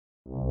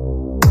Right,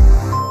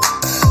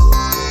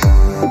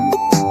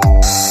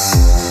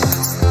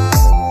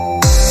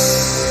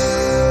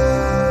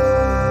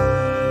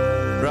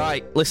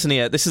 listen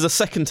here. This is the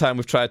second time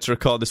we've tried to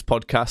record this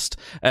podcast,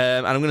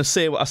 and I'm going to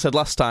say what I said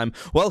last time.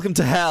 Welcome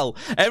to hell.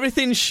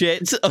 Everything's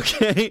shit,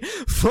 okay?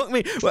 Fuck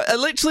me. Well, I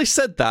literally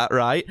said that,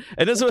 right?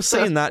 And as I was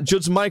saying that,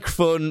 Judd's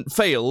microphone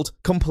failed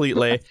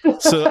completely,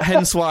 so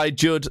hence why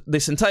Judd,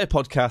 this entire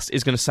podcast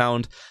is going to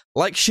sound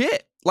like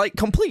shit. Like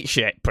complete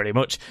shit, pretty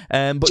much.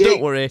 But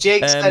don't worry,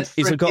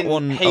 he's got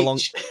one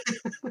along.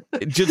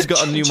 Judd's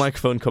got a new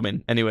microphone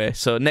coming anyway,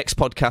 so next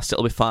podcast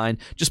it'll be fine.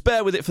 Just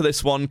bear with it for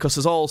this one because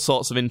there's all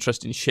sorts of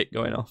interesting shit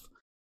going off.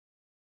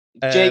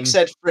 Jake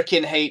said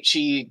frickin'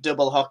 HE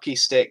double hockey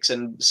sticks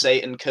and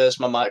Satan cursed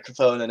my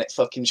microphone and it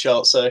fucking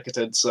short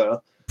circuited.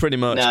 So pretty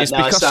much, it's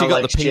because you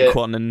got the pink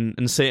one,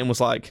 and Satan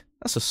was like,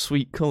 "That's a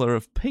sweet color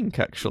of pink,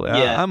 actually.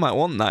 I might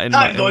want that."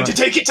 I'm going to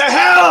take it to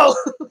hell.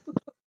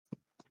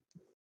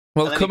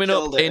 Well, coming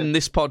up in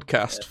this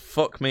podcast,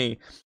 fuck me.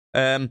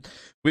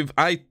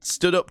 I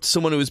stood up to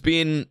someone who was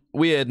being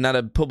weird and had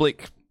a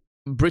public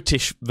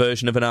British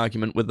version of an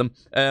argument with them.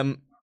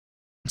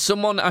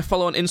 Someone I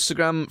follow on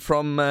Instagram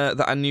from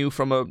that I knew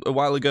from a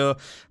while ago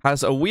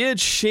has a weird,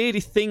 shady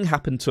thing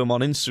happen to him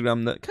on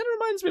Instagram that kind of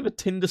reminds me of a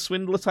Tinder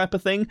swindler type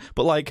of thing,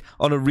 but like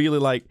on a really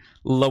like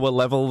lower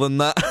level than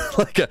that,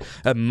 like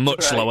a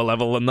much lower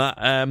level than that.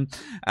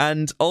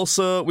 And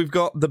also we've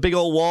got the big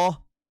old war.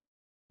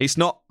 It's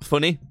not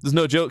funny. There's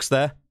no jokes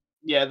there.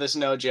 Yeah, there's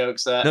no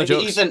jokes there. No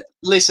jokes.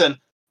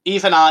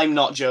 Even I'm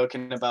not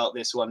joking about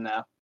this one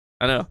now.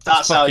 I know.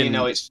 That's how you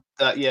know it's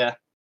that. Yeah.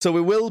 So we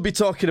will be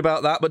talking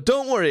about that, but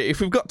don't worry. If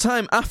we've got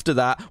time after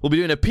that, we'll be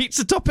doing a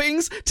pizza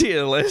toppings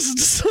tier list.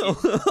 So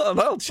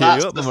that'll cheer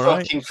you up. That's the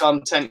fucking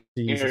content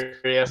you're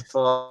here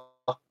for.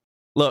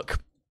 Look.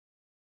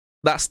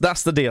 That's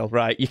the deal,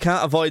 right? You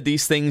can't avoid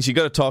these things. You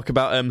got to talk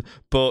about them.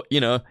 But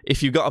you know,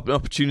 if you've got an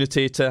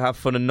opportunity to have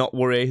fun and not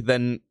worry,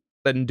 then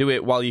do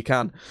it while you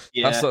can.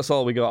 Yeah. That's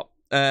all we got.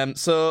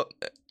 So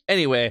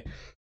anyway,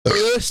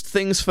 first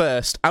things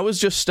first. I was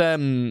just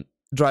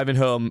driving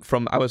home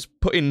I was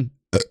putting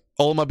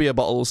all my beer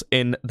bottles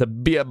in the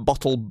beer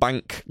bottle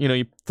bank. You know,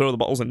 you throw the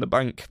bottles in the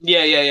bank.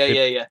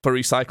 Yeah. For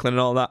recycling and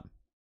all that.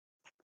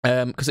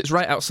 Because it's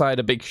right outside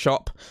a big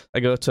shop.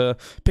 I go to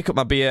pick up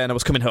my beer and I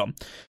was coming home.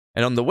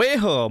 And on the way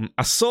home,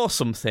 I saw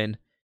something.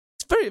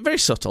 It's very, very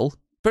subtle,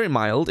 very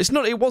mild.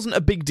 It wasn't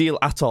a big deal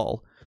at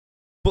all.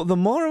 But the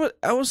more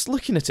I was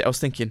looking at it, I was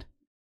thinking,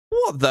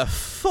 what the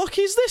fuck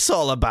is this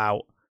all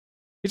about?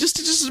 It just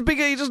did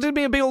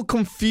me a big old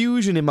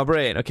confusion in my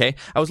brain, okay?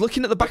 I was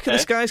looking at the back of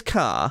this guy's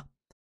car,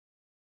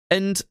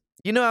 and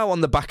you know how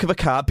on the back of a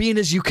car, being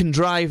as you can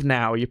drive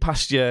now, you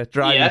passed your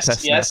driving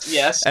test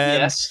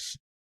Yes.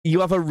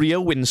 You have a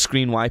rear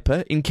windscreen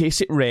wiper in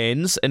case it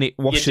rains, and it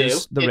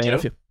washes the rain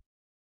off you.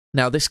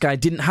 Now, this guy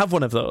didn't have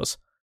one of those,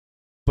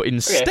 but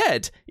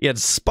instead, he had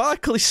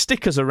sparkly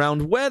stickers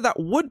around where that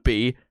would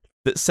be,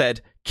 that said,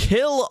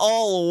 "Kill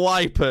all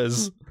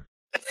wipers."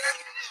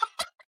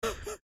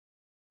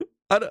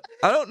 I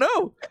don't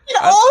know.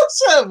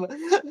 Awesome!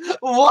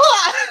 What?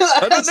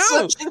 I don't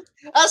know.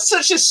 That's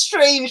such a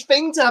strange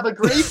thing to have a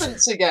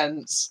grievance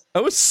against. I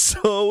was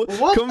so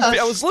confused.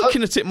 I was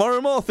looking at it more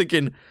and more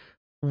thinking,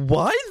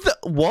 why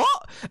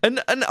what?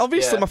 And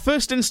obviously my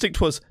first instinct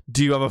was,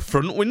 do you have a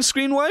front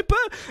windscreen wiper?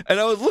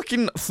 And I was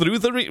looking through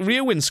the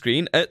rear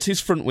windscreen at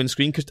his front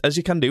windscreen, as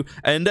you can do,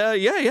 and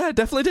yeah, I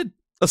definitely did.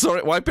 I saw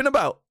it wiping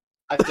about.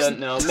 I don't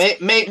know.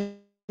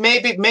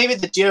 Maybe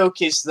the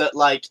joke is that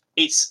like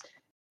he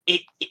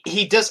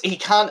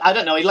can't. I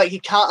don't know. He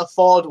can't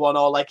afford one,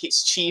 or like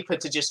it's cheaper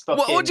to just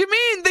fucking. What do you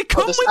mean? They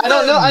come with them.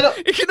 I don't.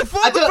 You can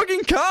afford the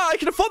fucking car. I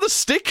can afford the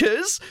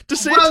stickers to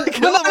say. No. I'm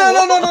talking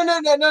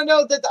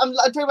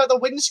about the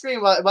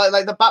windscreen wiper,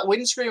 like the back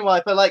windscreen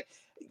wiper. Like,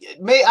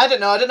 I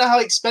don't know. I don't know how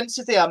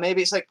expensive they are.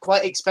 Maybe it's like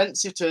quite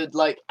expensive to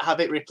like have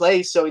it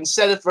replaced. So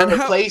instead of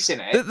replacing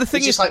it, the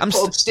thing is, like put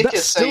up stickers.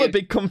 That's still a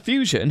big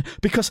confusion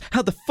because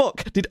how the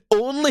fuck did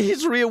only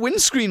his rear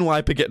windscreen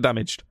wiper get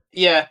damaged?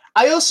 Yeah,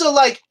 I also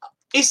like.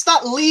 Is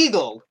that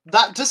legal?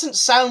 That doesn't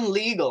sound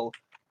legal.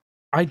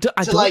 I don't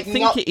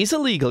think it is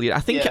illegal yet.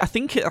 I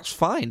think that's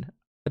fine.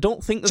 I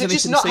don't think there's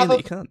anything saying that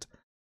you can't.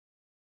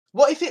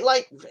 What if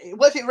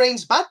it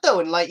rains bad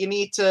though, and like you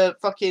need to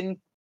fucking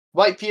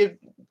wipe your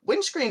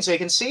windscreen so you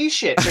can see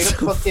shit? So you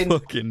don't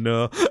fucking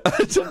know.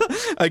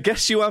 I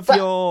guess you have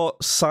your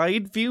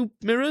side view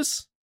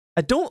mirrors.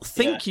 I don't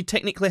think you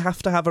technically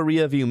have to have a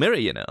rear view mirror,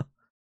 you know.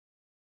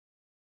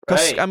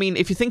 Because I mean,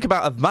 if you think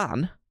about a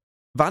van,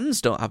 vans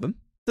don't have them,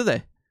 do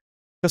they?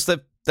 Because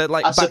they're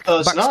like back's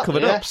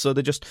covered up, so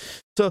they just.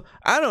 So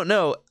I don't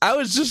know. I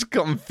was just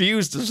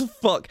confused as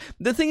fuck.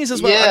 The thing is,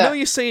 as well, I know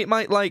you say it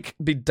might like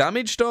be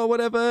damaged or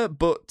whatever,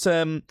 but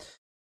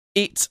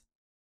it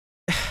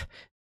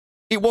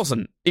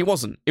wasn't. It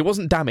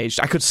wasn't damaged.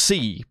 I could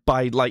see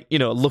by like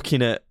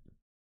looking at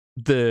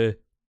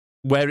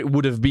where it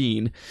would have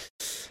been.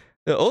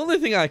 The only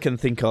thing I can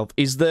think of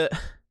is that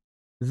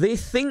they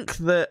think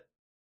that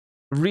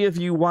rear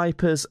view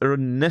wipers are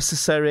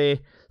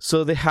unnecessary,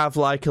 so they have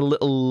like a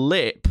little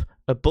lip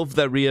above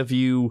their rear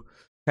view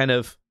kind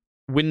of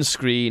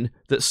windscreen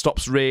that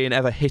stops rain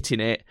ever hitting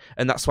it,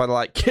 and that's why they're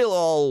like, kill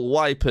all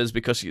wipers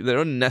because they're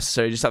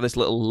unnecessary. Just have this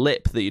little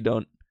lip that you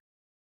don't.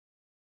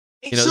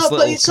 It's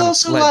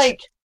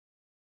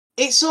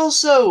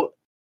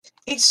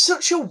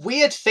such a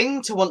weird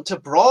thing to want to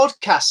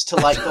broadcast to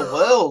like the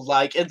world,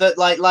 like that,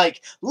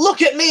 like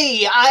look at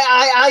me,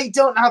 I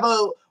don't have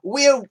a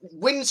weird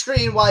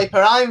windscreen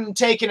wiper, I'm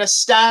taking a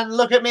stand,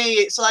 look at me.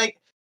 It's like,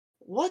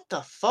 what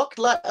the fuck?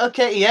 Like,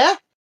 okay, yeah.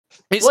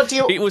 It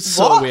was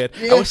so weird.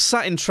 Yeah. I was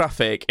sat in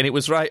traffic and it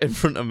was right in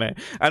front of me,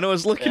 and I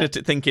was looking at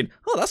it thinking,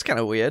 oh, that's kind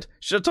of weird.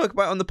 Should I talk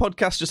about it on the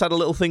podcast? Just had a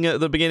little thing at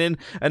the beginning,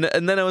 and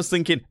then I was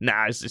thinking,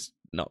 nah, it's just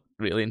not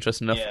really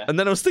interesting enough. Yeah. And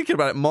then I was thinking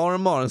about it more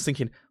and more, and I was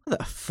thinking, what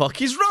the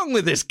fuck is wrong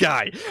with this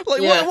guy?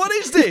 Like, what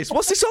is this?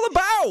 What's this all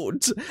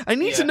about? I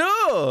need to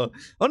know.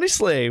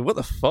 Honestly, what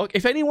the fuck?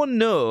 If anyone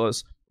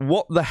knows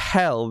what the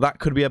hell that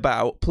could be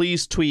about,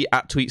 please tweet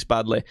at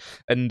tweetsbadly,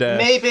 and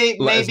maybe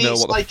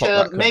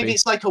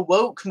it's like a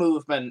woke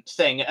movement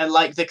thing, and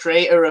like the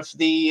creator of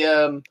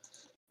the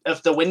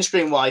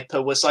windscreen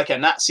wiper was like a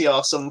Nazi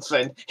or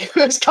something. It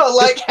was called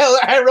like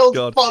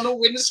Harold von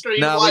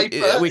windscreen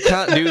wiper. We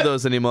can't do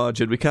those anymore,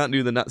 Judd. We can't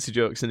do the Nazi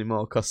jokes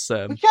anymore because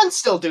we can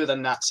still do the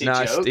Nazi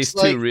jokes. It's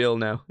too real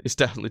now. It's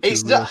definitely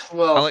too real.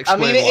 I'll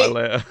explain why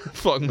later.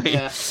 Fuck me.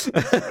 Yeah.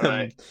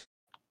 Right.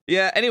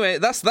 Yeah, anyway,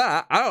 that's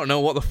that. I don't know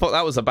what the fuck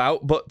that was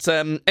about, but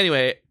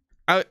anyway,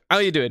 how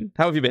are you doing?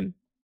 How have you been?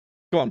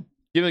 Go on,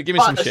 give me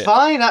some shit.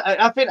 Fine,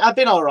 I've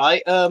been all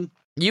right.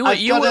 You were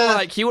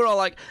all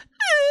like.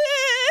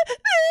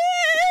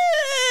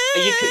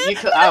 You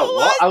cut out.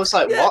 What? I was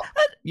like, what?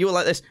 You were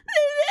like this.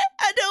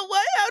 I don't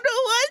want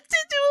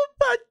to do a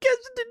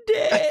podcast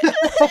today.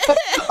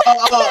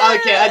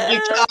 Okay.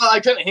 I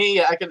couldn't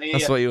hear you.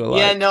 That's what you were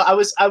like. Yeah, no,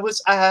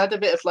 I had a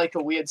bit of like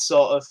a weird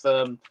sort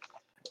of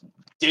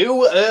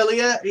do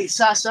earlier. I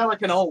sound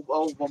like an old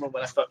woman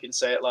when I fucking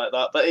say it like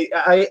that. But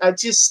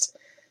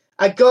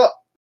I got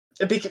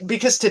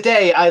because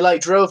today I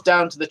like drove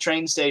down to the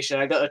train station.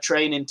 I got a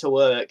train into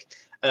work.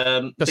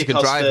 Because you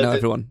can drive now.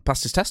 Everyone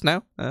passed his test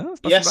now.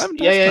 Yes,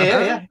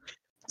 yeah.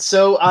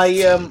 So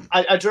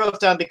I drove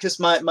down because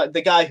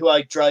the guy who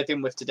I drive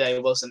in with today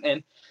wasn't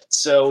in.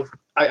 So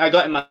I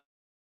got in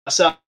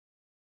myself.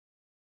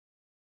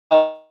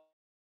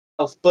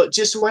 But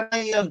just when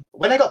I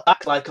got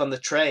back like on the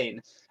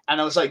train, and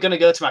I was like gonna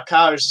go to my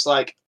car, I was just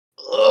like,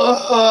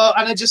 ugh,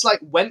 and I just like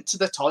went to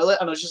the toilet,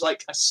 and I was just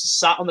like, I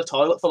sat on the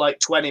toilet for like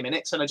 20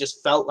 minutes, and I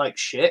just felt like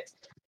shit.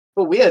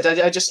 But weird,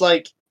 I just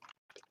like,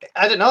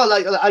 I don't know,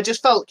 like I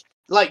just felt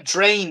like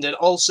drained, and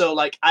also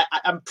like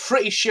I'm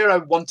pretty sure I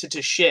wanted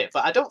to shit,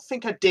 but I don't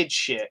think I did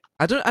shit.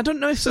 I don't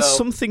know if there's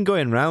something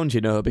going around,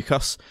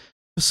 because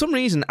for some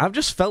reason I've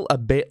just felt a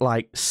bit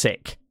like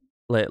sick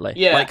lately.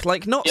 Yeah.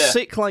 Like not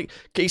sick, like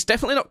it's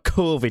definitely not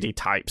COVID-y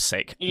type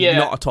sick. Yeah.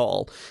 Not at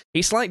all.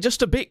 It's like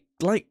just a bit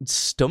like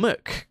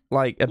stomach,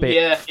 like a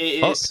bit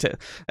fucked.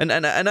 And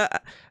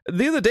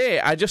the other day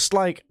I just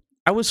like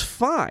I was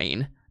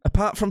fine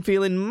apart from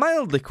feeling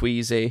mildly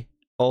queasy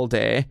all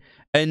day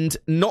and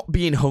not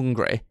being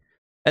hungry.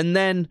 And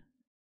then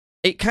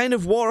it kind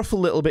of wore off a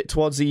little bit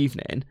towards the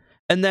evening,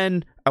 and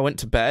then I went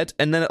to bed,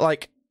 and then at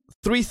like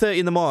 3:30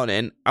 in the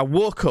morning, I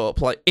woke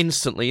up like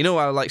instantly. You know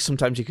how like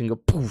sometimes you can go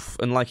poof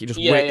and like you just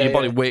your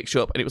body wakes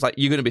you up, and it was like,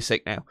 you're going to be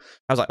sick now.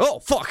 I was like, oh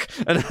fuck,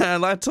 and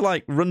I had to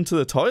like run to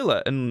the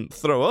toilet and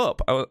throw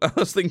up. I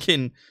was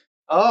thinking,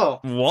 oh,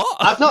 what?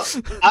 I've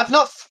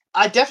not.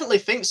 I definitely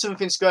think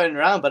something's going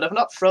around, but I've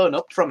not thrown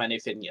up from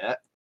anything yet.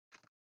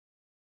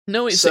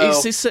 No, it's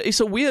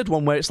a weird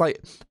one where it's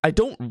like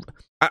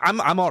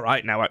I'm all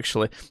right now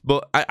actually,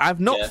 but I've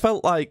not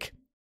felt like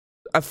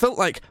I felt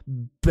like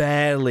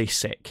barely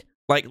sick.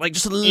 Like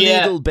just a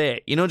little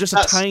bit, just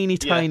a tiny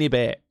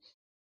bit.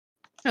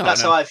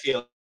 That's how I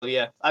feel.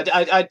 Yeah,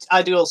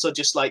 I do also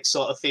just like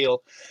sort of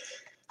feel.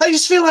 I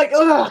just feel like,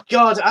 oh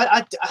god,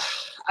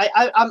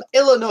 I'm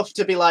ill enough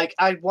to be like,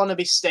 I want to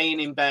be staying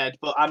in bed,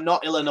 but I'm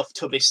not ill enough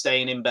to be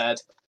staying in bed.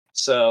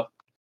 So,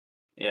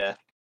 yeah.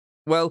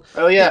 Well,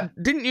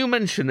 didn't you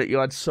mention that you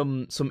had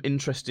some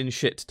interesting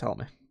shit to tell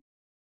me?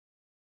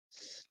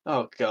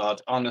 Oh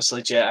god,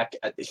 honestly, Jay,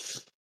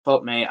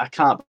 fuck me, I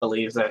can't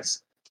believe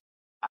this.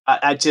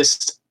 I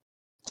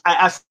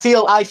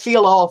feel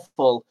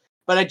awful,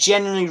 but I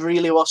genuinely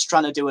really was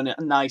trying to do a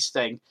nice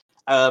thing.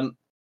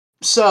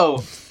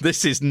 So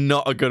this is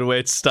not a good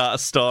way to start a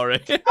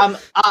story. I'm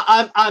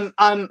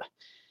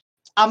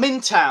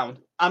in town.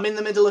 I'm in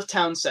the middle of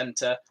town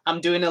centre.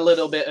 I'm doing a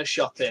little bit of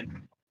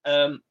shopping.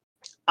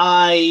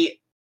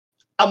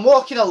 I'm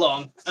walking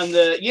along, and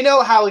you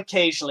know how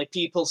occasionally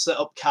people set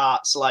up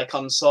carts like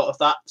on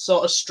that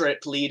sort of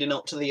strip leading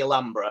up to the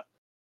Alhambra.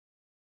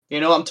 You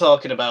know what I'm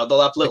talking about?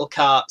 They'll have little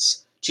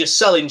carts just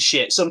selling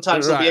shit.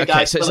 Sometimes there'll be a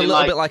guy. So it's a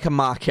little bit like a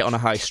market on a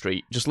high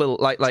street, just little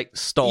like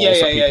stalls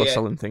that people are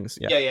selling things.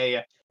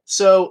 Yeah.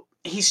 So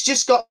he's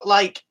just got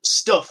like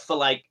stuff for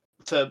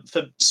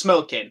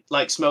smoking,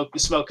 like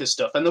smoker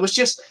stuff, and there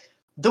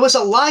was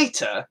a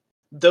lighter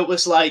that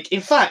was like, in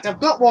fact, I've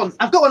got one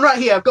right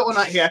here. I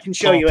can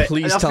show you it.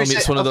 Please tell me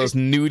it's one of those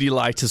nudie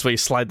lighters where you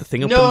slide the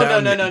thing up and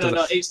down. No. I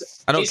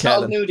don't it's care.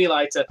 Not a nudie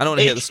lighter. I don't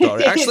want to hear the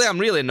story. Actually, I'm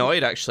really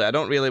annoyed. Actually, I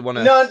don't really want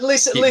to. No,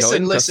 listen. That's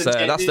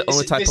the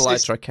only type of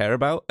lighter I care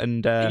about.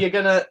 And you're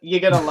gonna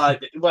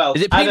like it. Well,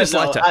 is it penis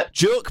lighter?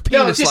 Joke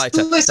penis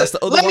lighter. Listen, that's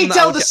the other let one me that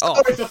tell the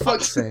story for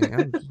fuck's sake.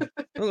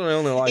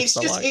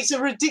 It's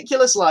a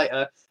ridiculous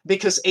lighter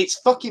because it's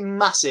fucking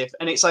massive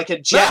and it's like a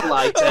jet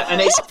lighter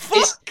and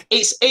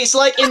it's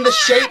like in the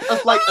shape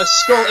of like a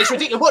skull. It's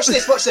ridiculous. Watch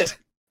this.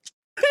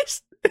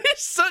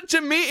 It's such a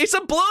it's a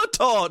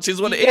blowtorch,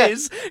 is what it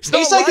is. It's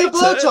like a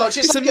blowtorch.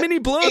 It's like a mini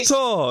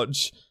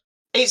blowtorch.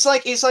 It's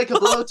like a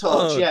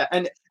blowtorch, yeah.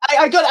 And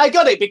I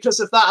got it because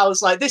of that. I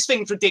was like, this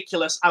thing's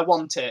ridiculous. I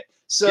want it.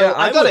 So yeah,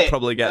 I got would it.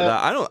 Probably get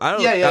that.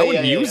 I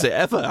wouldn't use it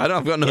ever.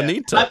 I've got no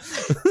need to.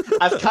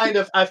 I've kind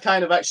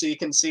of actually, you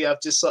can see I've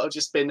just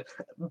been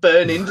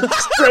burning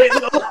straight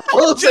in the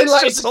holes in,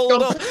 like,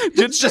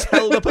 just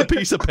held up a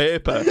piece of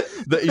paper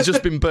that he's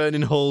just been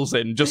burning holes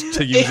in just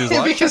to use his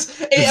life.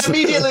 Because it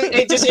immediately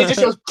it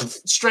just goes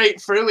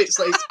straight through. It's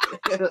like,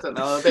 I don't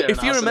know.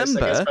 If you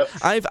remember,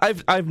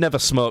 I've never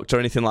smoked or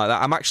anything like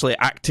that. I'm actually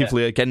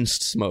actively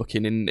against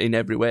smoking in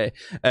every way.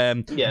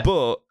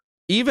 But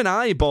even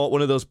I bought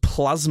one of those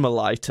plasma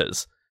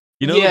lighters.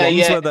 You know, the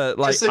ones where the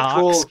like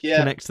arcs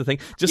connect to the thing.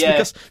 Just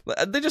because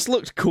they just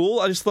looked cool.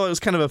 I just thought it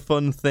was kind of a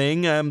fun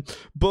thing.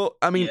 But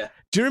I mean,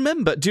 do you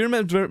remember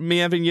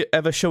me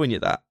ever showing you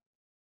that?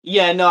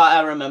 Yeah, no,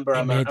 I remember.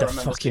 It made the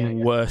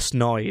fucking worst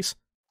noise.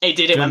 It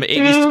did.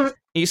 It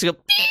used to go.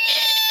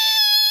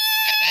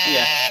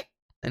 Yeah.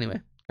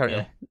 Anyway, carry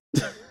on.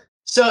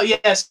 So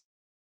yes.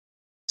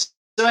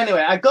 So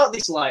anyway, I got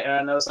this lighter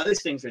and I was like,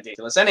 this thing's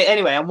ridiculous.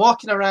 Anyway, I'm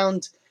walking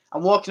around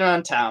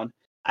town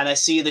and I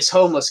see this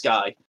homeless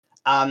guy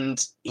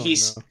and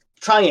he's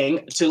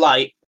trying to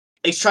light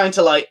a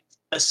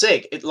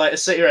cig, like a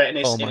cigarette in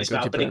his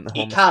mouth, but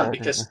he can't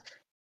because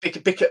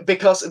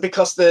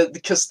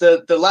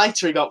the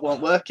lighter he got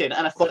weren't working.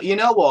 And I thought, you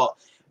know what?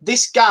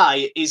 This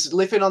guy is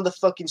living on the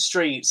fucking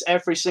streets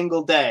every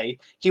single day.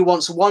 He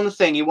wants one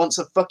thing. He wants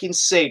a fucking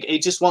cig. He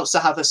just wants to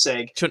have a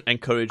cig. Shouldn't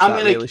encourage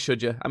that, really,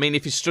 should you? I mean,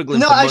 if he's struggling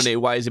for money,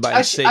 why is he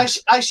buying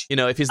cigs? You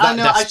know, if he's that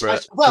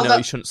desperate,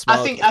 he shouldn't smoke.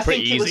 I think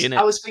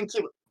it was.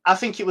 I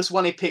think it was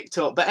one he picked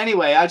up. But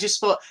anyway, I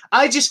thought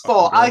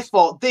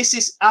this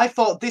is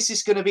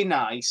going to be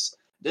nice.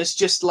 There's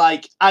just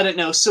like, I don't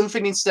know,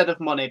 something instead of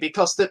money,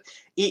 because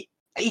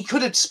he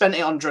could have spent it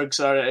on drugs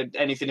or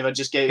anything if I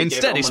just gave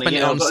Instead, it he spent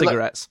it on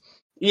cigarettes.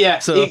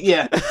 So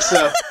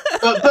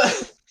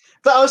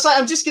but I was like,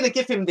 I'm just gonna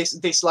give him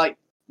this like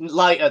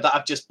lighter that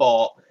I've just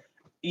bought.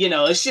 You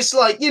know, it's just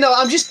like, you know,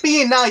 I'm just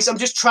being nice. I'm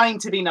just trying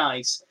to be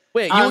nice.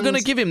 Wait, you were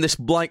gonna give him this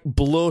like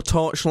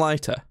blowtorch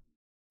lighter?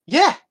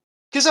 Yeah,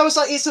 because I was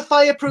like, it's a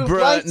fireproof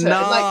lighter.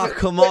 Nah,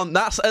 come on.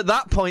 That's at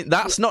that point.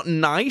 That's not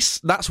nice.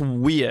 That's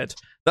weird.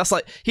 That's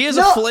like, here's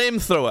a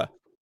flamethrower.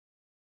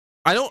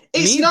 I don't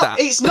need that.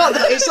 It's not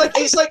that. It's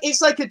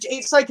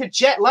like a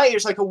jet lighter.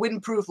 It's like a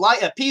windproof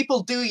lighter.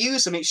 People do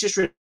use them. It's just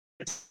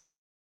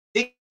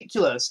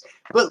ridiculous.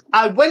 But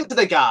I went to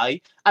the guy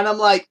and I'm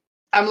like,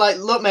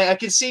 look, mate, I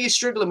can see you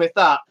struggling with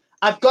that.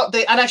 I've got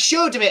and I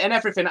showed him it and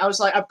everything. I was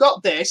like, I've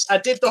got this. I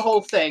did the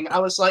whole thing. I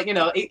was like, you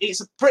know,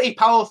 it's pretty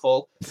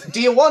powerful.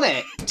 Do you want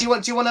it? Do you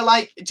want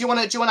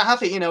to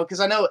have it? You know,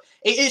 because I know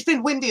it's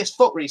been windy as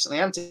fuck recently,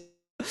 hasn't it?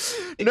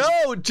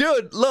 No,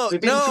 Judd,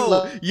 look,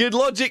 no, your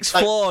logic's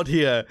flawed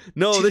here.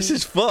 No, this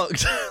is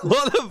fucked.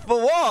 For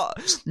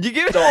what? You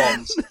give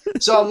storms.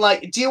 So I'm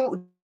like, do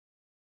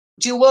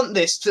you want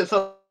this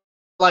for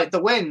like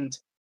the wind?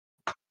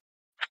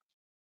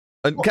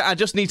 I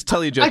just need to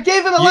tell you, Judd. I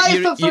gave him a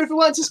lighter for if he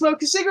wanted to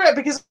smoke a cigarette,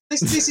 because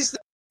this is.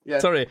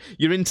 Sorry,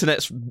 your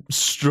internet's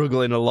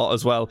struggling a lot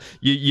as well.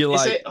 You're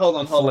like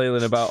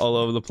flailing about all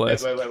over the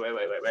place. Wait.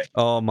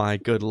 Oh my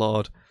good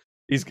lord.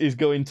 He's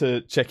going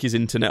to check his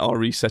internet or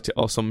reset it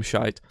or some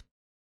shite.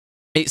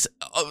 It's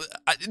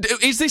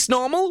is this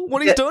normal?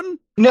 What he's done?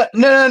 No.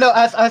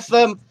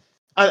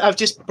 I've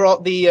just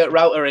brought the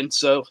router in,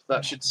 so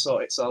that should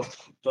sort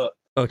itself. But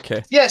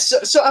okay. Yeah.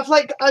 So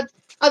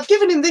I've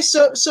given him this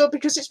so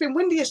because it's been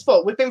windy as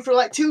fuck. We've been through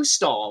like 2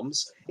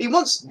 storms. He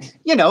wants,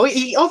 you know,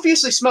 he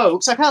obviously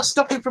smokes. I can't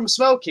stop him from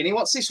smoking. He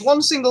wants this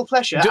one single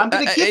pleasure. I'm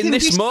going to give him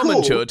this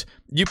moment, Judd,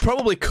 you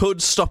probably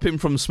could stop him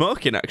from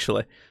smoking,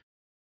 actually.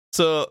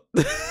 So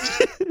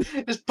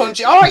just punch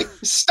it. All right,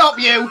 stop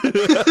you.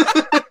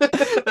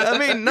 I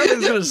mean,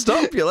 nothing's going to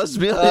stop you. Let's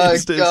be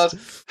honest. Oh God.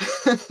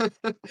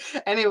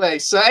 Anyway,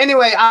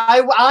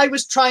 I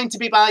was trying to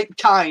be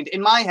kind.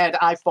 In my head,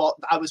 I thought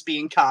I was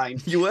being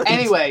kind. You were.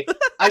 Anyway,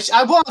 I was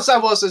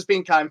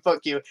being kind.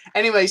 Fuck you.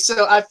 Anyway,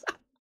 so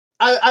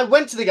I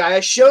went to the guy.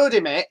 I showed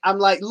him it. I'm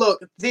like, look,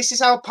 this is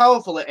how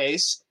powerful it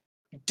is.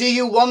 Do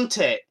you want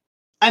it?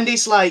 And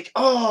he's like,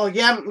 oh,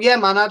 yeah,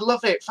 man, I'd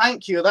love it.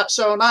 Thank you. That's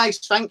so nice.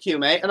 Thank you,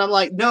 mate. And I'm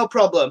like, no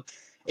problem.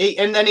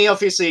 And then he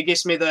obviously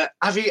gives me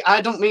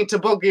I don't mean to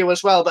bug you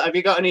as well, but have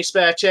you got any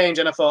spare change?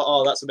 And I thought,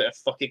 oh, that's a bit of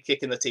fucking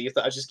kick in the teeth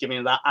that I just giving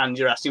you that and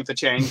you're asking for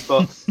change.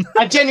 But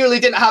I genuinely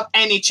didn't have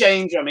any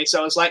change on me. So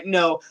I was like,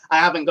 no, I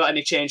haven't got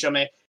any change on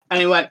me. And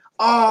he went,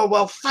 oh,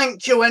 well,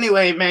 thank you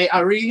anyway, mate.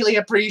 I really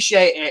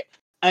appreciate it.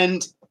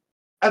 And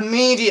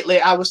immediately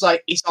I was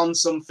like, he's on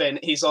something.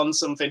 He's on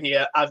something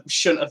here. I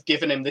shouldn't have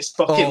given him this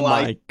fucking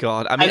lie. Oh my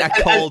God. I mean, I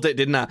called it,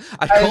 didn't I?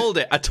 I called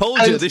it. I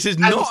told you this is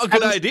not a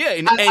good idea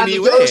in any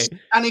way.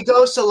 And he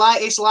goes to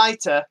light his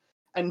lighter,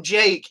 and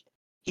Jake,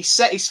 he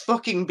set his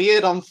fucking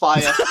beard on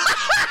fire.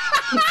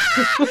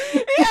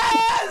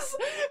 Yes!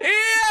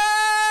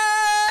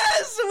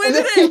 Yes! We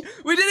did it!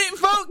 We did it,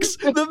 folks!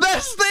 The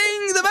best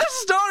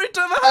story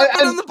to ever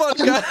happen on the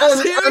podcast.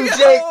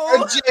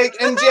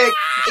 And Jake.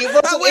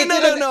 Wait,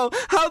 no.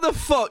 How the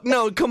fuck?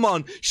 No, come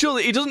on.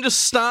 Surely he doesn't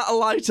just start a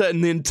lighter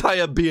and the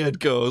entire beard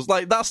goes.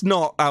 Like, that's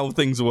not how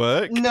things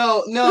work.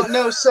 No.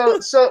 So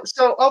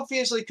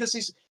obviously,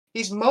 because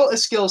his motor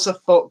skills are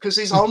fucked, because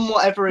he's on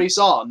whatever he's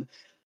on.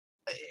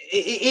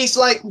 He's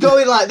like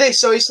going like this,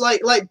 so he's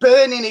like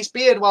burning his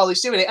beard while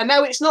he's doing it. And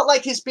now it's not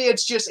like his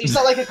beard's it's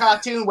not like a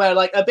cartoon where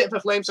like a bit of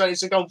a flame started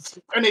to go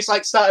and it's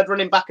like started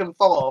running back and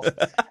forth.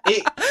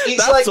 It's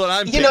that's like, what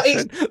I'm you know,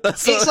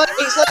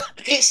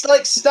 it's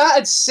like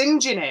started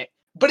singeing it,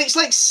 but it's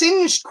like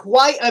singed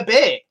quite a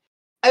bit.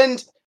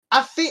 And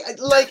I feel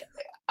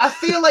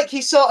like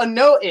he sort of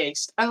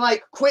noticed and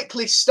like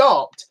quickly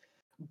stopped.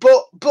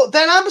 But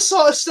then I'm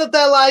sort of stood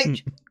there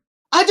like,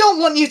 I don't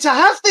want you to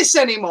have this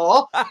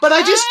anymore, but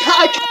I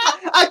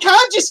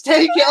can't just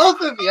take it off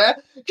of you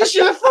because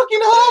you're a fucking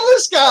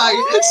homeless guy.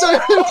 So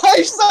if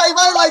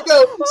I like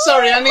go,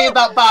 sorry, I need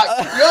that back,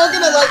 you're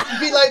gonna like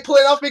be like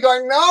pulling off me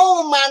going,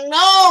 no man,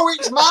 no,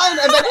 it's mine.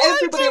 And then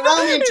everybody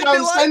around me in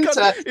town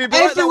centre,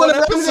 everyone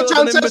around me in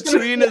town centre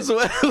between as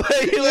well,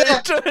 where he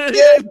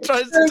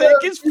tries to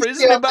take his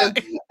frisbee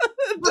back.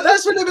 But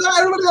that's when like,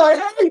 everybody's like,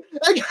 hey,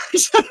 I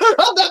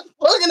around that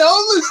fucking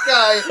homeless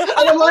guy,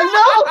 and I'm like,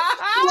 no,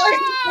 like.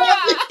 You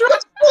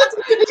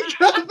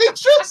can't be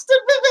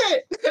trusted with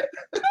it.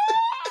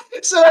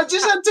 So I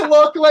just had to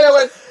walk away. I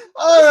went,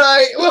 all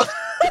right, well,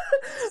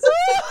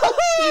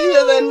 see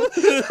you then.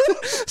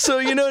 So,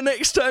 you know,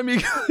 next time you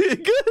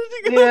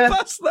go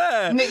past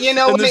there. You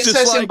know, when it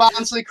says in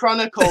Barnsley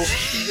Chronicle,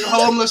 the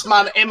homeless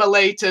man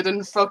immolated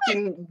and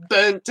fucking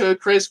burnt to a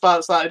crisp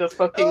outside of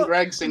fucking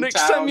Greg's in next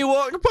town. Next time you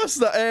walk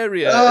past that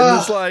area, and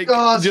there's like,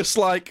 God. just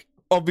like,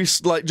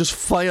 obvious, like, just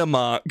fire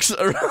marks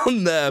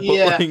around there,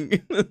 but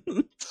like,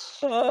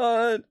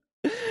 God.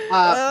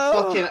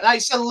 Fucking,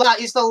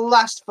 it's the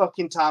last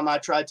fucking time I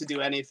tried to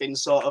do anything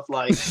sort of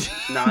like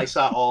nice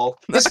at all.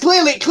 It's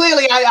clearly,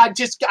 I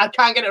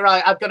can't get it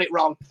right. I've got it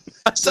wrong.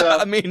 So.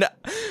 I mean,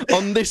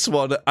 on this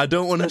one, I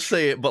don't want to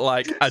say it, but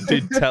like, I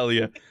did tell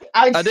you.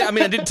 I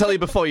didn't tell you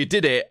before you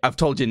did it. I've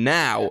told you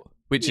now.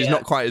 Which is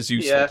not quite as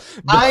useful. Yeah.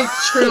 I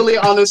truly,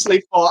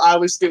 honestly thought I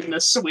was doing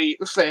a sweet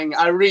thing.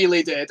 I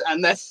really did.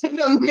 And then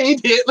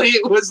immediately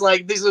it was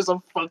like, this is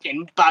a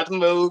fucking bad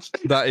move.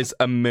 That is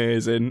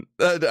amazing.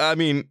 I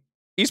mean,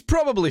 he's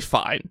probably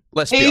fine.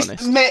 Let's be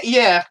honest.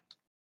 Yeah.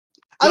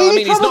 Well,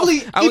 he's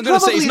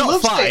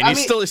not fine.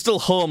 He's still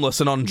homeless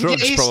and on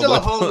drugs. He's probably, still a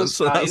homeless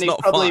so guy, that's and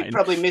not he's fine.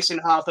 probably missing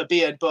half a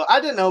beard. But I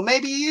don't know.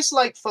 Maybe he is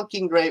like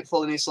fucking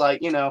grateful, and he's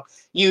like, you know,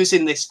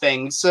 using this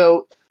thing.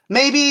 So.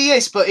 Maybe he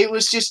is, but it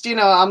was just, you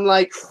know, I'm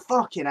like,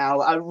 fucking hell,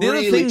 The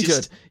other thing,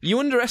 good, you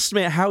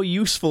underestimate how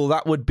useful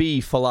that would be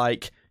for,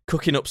 like,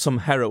 cooking up some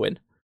heroin.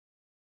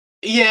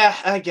 Yeah,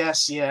 I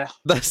guess, yeah.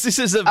 This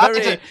is a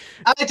very...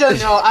 I don't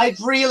know, I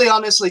really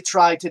honestly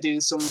tried to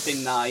do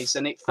something nice,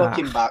 and it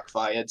fucking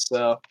backfired,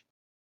 so...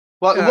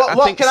 What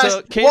else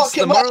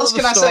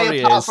can I say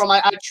apart from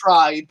I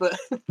tried? But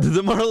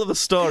the moral of the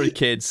story,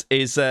 kids,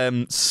 is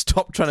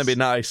stop trying to be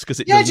nice because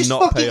it does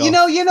not pay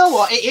off. You know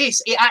what? It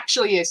is. It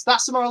actually is.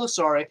 That's the moral of the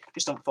story.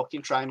 Just don't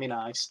fucking try and be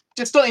nice.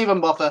 Just don't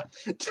even bother.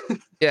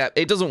 Yeah,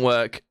 it doesn't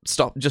work.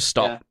 Stop. Just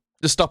stop. Yeah.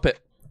 Just stop it.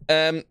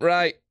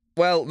 Right.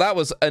 Well, that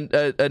was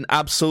an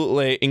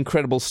absolutely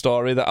incredible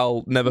story that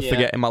I'll never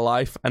forget in my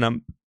life, and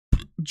I'm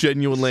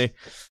genuinely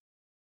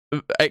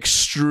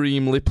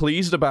extremely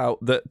pleased about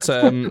that.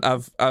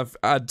 I've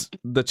had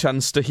the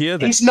chance to hear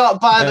this. He's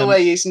not, by the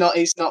way, he's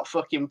not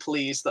fucking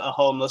pleased that a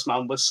homeless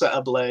man was set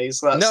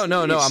ablaze. No,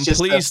 I'm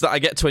pleased that I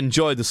get to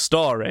enjoy the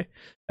story.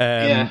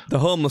 The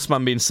homeless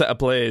man being set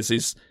ablaze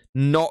is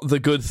not the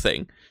good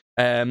thing.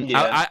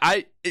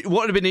 What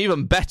would have been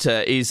even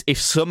better is if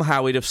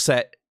somehow he'd have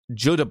set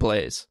Judd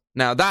ablaze.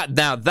 Now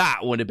that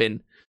would have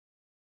been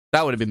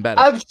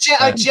better.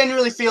 I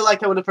genuinely feel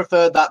like I would have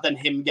preferred that than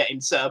him getting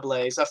set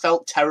ablaze. I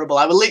felt terrible.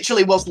 I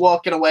literally was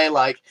walking away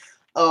like,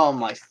 oh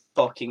my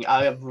fucking,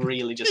 I have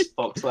really just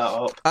fucked that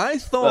up. I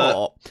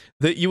thought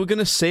that you were going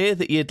to say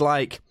that you'd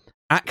like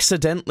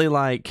accidentally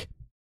like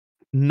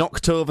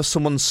knocked over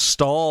someone's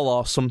stall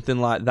or something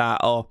like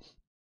that, or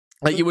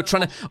like you were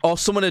trying to, or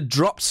someone had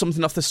dropped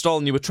something off the stall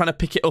and you were trying to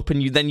pick it up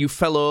and you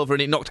fell over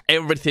and it knocked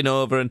everything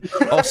over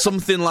or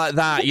something like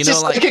that. You know,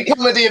 just like a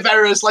comedy of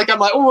errors. Like I'm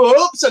like,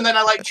 whoops, and then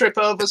I like trip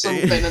over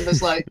something and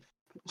there's like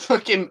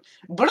fucking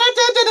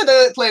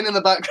playing in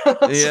the background.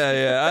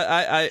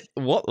 I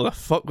what the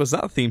fuck was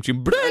that theme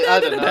tune? I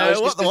don't know.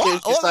 It was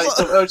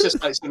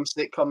just like some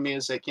sitcom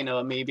music, you know,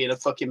 and me being a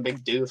fucking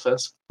big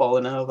doofus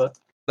falling over.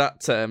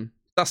 That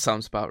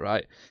sounds about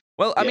right.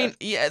 Well, I mean,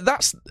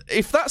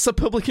 if that's a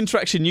public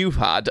interaction you've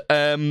had,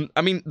 I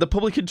mean, the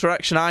public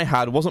interaction I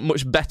had wasn't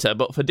much better,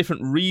 but for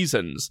different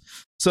reasons.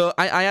 So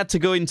I had to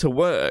go into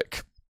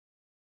work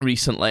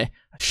recently.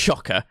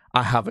 Shocker,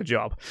 I have a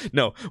job.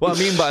 No, what I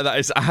mean by that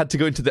is I had to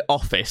go into the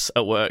office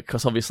at work,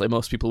 because obviously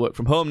most people work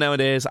from home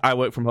nowadays. I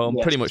work from home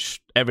pretty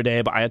much every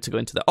day, but I had to go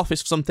into the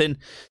office for something.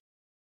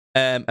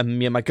 And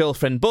me and my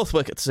girlfriend both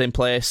work at the same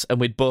place, and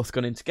we'd both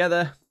gone in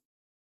together.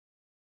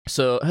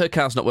 So her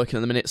car's not working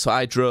at the minute, so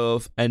I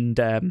drove, and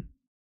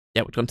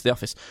we'd gone to the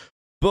office.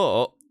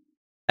 But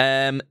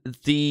when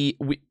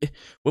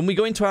we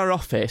go into our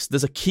office,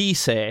 there's a key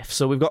safe,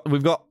 so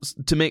we've got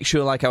to make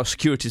sure like our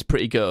security is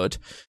pretty good.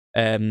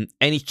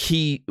 Any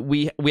key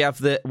we have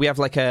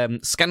like a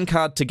scan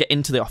card to get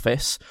into the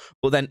office,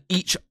 but then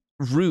each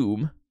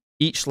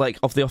like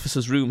of the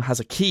officer's room has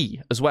a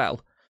key as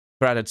well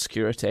for added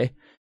security,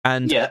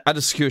 and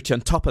added security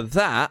on top of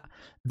that.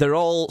 They're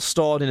all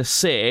stored in a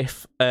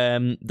safe,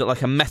 that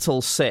like a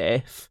metal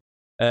safe,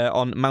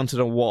 mounted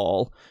on a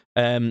wall,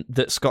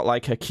 that's got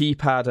like a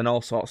keypad and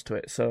all sorts to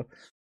it. So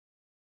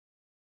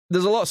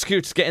there's a lot of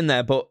security to get in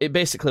there, but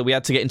basically we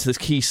had to get into this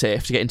key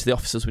safe to get into the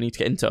offices we need to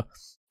get into.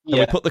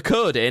 And we put the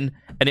code in,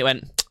 and it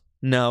went,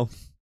 no.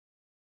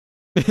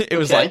 It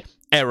was like,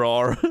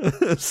 error.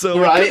 So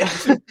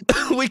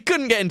we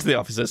couldn't get into the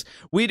offices.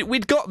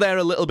 We'd got there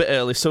a little bit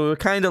early, so we were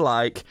kind of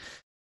like,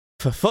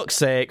 for fuck's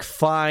sake,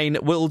 fine,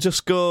 we'll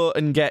just go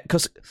and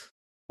because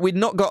we'd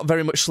not got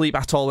very much sleep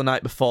at all the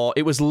night before.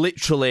 It was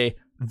literally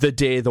the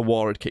day the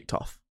war had kicked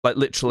off. Like,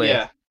 literally,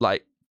 so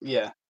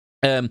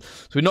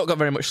we'd not got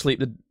very much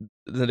sleep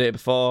the day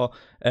before.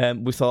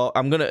 We thought,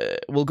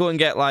 we'll go and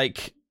get,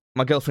 like,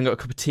 my girlfriend got a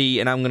cup of tea,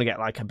 and I'm going to get,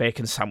 like, a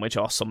bacon sandwich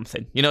or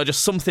something. You know,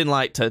 just something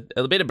like a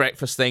bit of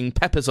breakfast thing,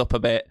 peppers up a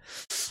bit,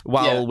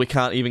 while we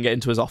can't even get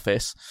into his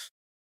office.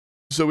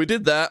 So we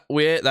did that,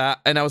 we ate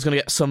that, and I was going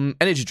to get some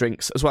energy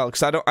drinks as well,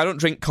 because I don't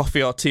drink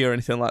coffee or tea or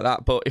anything like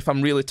that, but if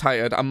I'm really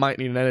tired, I might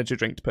need an energy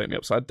drink to perk me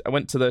up. So I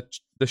went to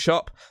the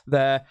shop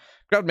there,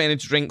 grabbed my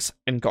energy drinks,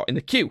 and got in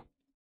the queue.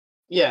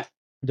 Yeah.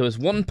 There was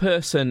one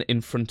person in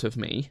front of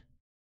me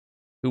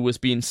who was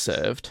being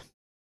served,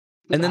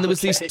 and then there was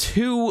these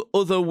two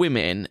other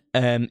women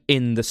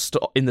in the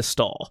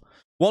store.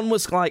 One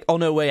was like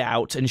on her way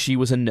out, and she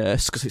was a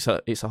nurse, because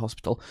it's a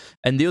hospital,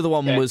 and the other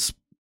one was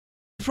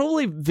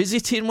probably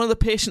visiting one of the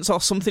patients or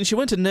something. She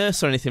weren't a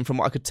nurse or anything from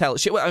what I could tell.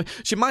 She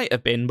might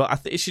have been, but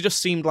she just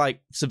seemed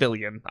like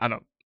civilian. I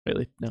don't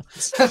really know.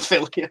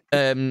 Civilian.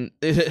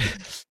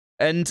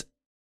 And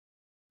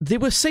they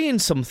were saying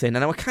something,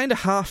 and I were kind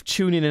of half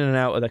tuning in and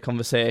out of their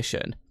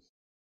conversation.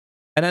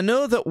 And I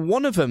know that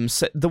one of them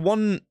said, the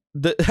one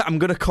that I'm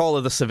going to call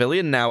her the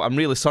civilian now. I'm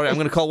really sorry. I'm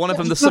going to call one of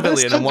them the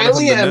civilian and one of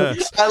them the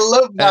nurse. I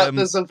love that,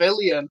 the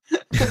civilian.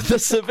 The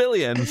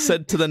civilian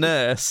said to the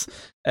nurse,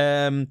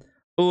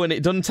 oh, and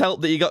it doesn't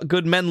help that you got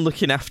good men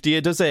looking after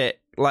you, does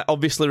it? Like,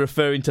 obviously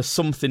referring to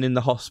something in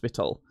the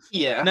hospital.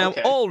 Yeah. Now,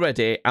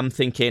 already, I'm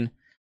thinking,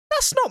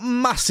 that's not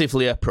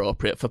massively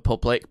appropriate for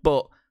public,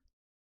 but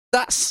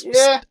that's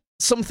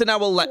something I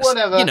will let...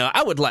 Whatever. You know,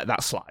 I would let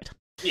that slide.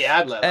 Yeah,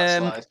 I'd let that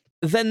slide.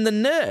 Then the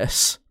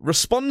nurse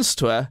responds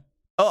to her,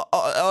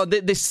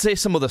 they say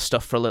some other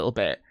stuff for a little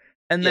bit,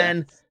 and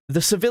then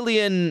the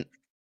civilian...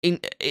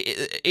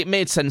 It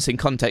made sense in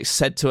context,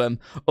 said to him,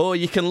 oh,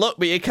 you can look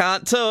but you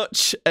can't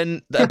touch,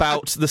 and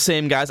about the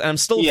same guys, and I'm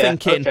still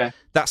thinking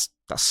that's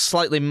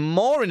slightly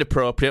more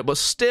inappropriate, but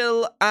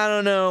still, I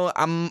don't know,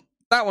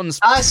 that one's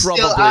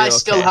probably okay. I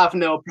still have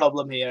no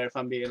problem here, if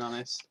I'm being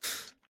honest.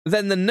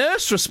 Then the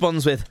nurse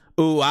responds with,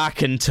 oh, I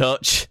can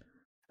touch.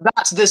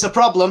 There's a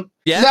problem.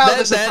 Yeah,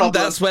 there's a problem.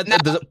 That's where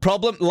there's a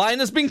problem. Line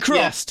has been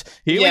crossed.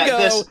 Here we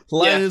go.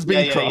 Line has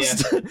been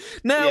crossed.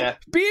 Now,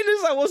 being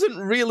as I wasn't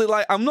really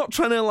like, I'm not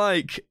trying to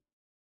like,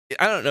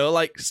 I don't know,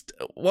 like,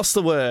 what's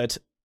the word?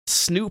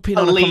 Snooping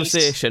on a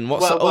conversation.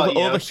 What's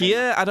over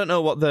here? I don't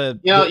know what the.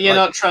 You're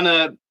not trying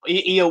to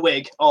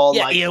earwig or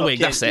like. Yeah, earwig.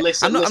 That's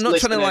it. I'm not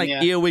trying to like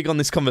earwig on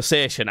this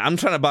conversation. I'm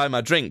trying to buy my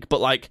drink, but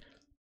like,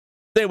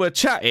 they were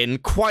chatting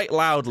quite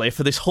loudly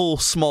for this whole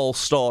small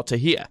store to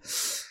hear.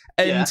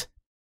 And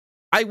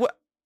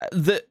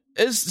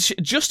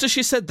just as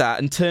she said that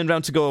and turned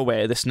around to go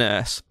away, this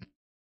nurse,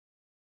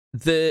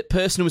 the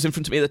person who was in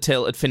front of me at the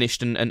till had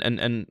finished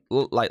and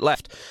like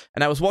left,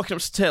 and I was walking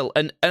up to the till,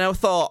 and I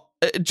thought,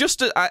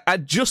 I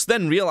just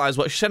then realised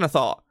what she said, and I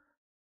thought,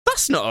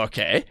 that's not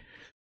okay.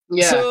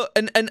 Yeah. So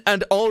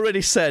and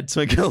already said to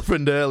my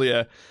girlfriend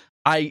earlier,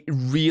 I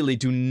really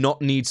do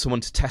not need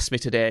someone to test me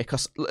today,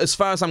 because as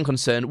far as I'm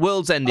concerned,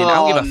 world's ending. I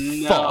don't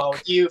give a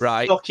fuck. You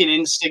fucking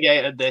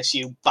instigated this,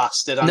 you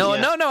bastard. No,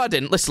 I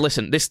didn't.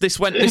 Listen. This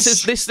went.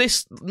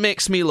 This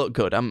makes me look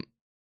good.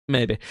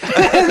 Maybe.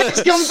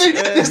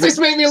 This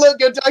made me look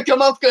good. I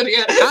come off good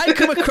here. I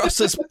come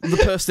across as the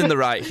person in the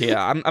right here.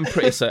 I'm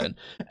pretty certain.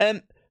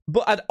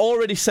 But I'd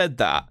already said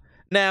that.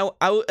 Now,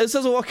 as I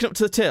was walking up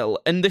to the till,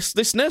 and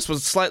this nurse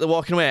was slightly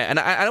walking away, and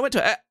I went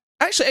to her,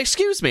 actually,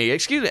 excuse me,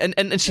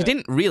 and she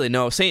didn't really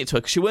know I was saying it to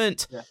her,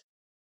 because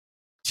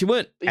she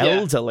weren't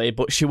elderly,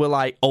 but she were,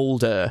 like,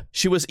 older.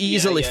 She was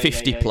easily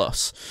 50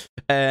 plus.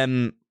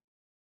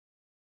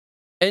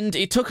 And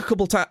it took a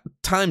couple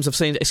times of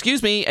saying,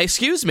 excuse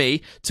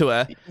me, to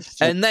her,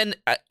 and then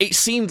it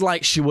seemed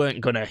like she weren't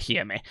going to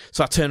hear me.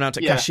 So I turned around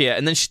to cashier,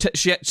 and then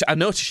I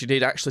noticed she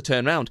did actually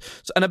turn around.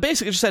 And I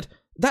basically just said,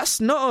 that's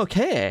not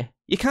okay.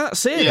 You can't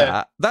say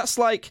that. That's,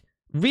 like,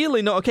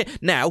 really not okay.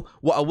 Now,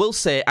 what I will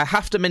say, I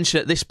have to mention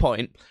at this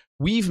point,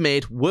 we've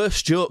made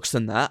worse jokes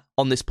than that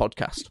on this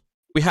podcast.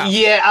 We have.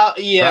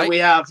 Right? We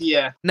have,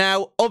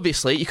 Now,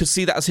 obviously, you could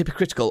see that as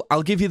hypocritical.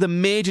 I'll give you the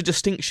major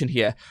distinction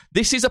here.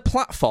 This is a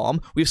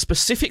platform we've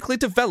specifically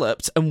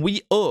developed and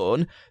we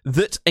own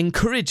that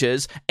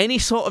encourages any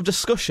sort of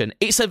discussion.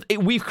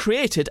 We've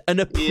created an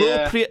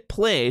appropriate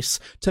place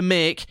to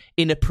make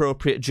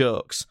inappropriate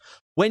jokes.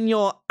 When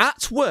you're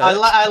at work,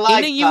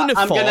 in a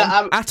uniform,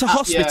 at a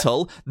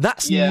hospital,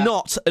 that's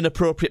not an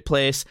appropriate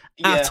place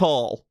at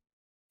all.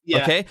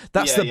 Yeah. Okay?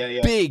 That's the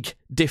big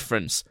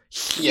difference.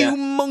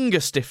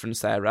 Humongous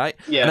difference there, right?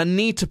 Yeah. And I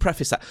need to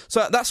preface that.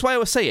 So that's why I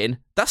was saying,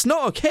 that's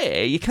not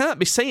okay. You can't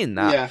be saying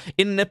that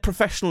in a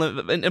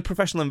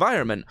professional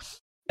environment.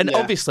 And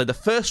obviously, the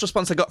first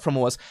response I got from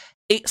her was,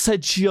 it's a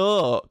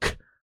joke.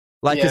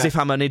 Like, as if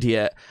I'm an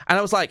idiot. And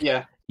I was like,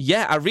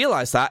 I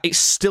realise that. It's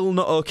still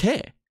not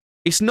okay.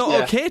 It's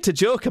not okay to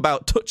joke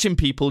about touching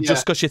people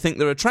just because you think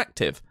they're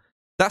attractive.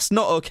 That's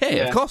not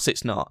okay. Of course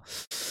it's not.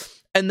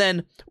 And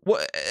then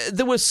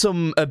there was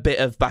a bit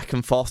of back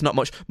and forth, not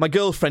much. My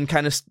girlfriend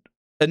kind of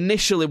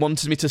initially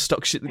wanted me to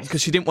stop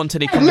because she didn't want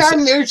any conversation.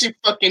 I knew she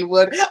fucking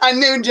would. I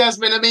knew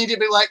Jasmine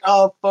immediately like,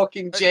 oh,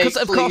 fucking Jake,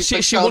 because of course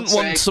she wouldn't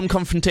want some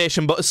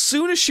confrontation, but as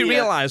soon as she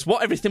realised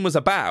what everything was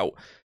about,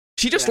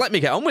 she just let me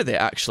get on with it,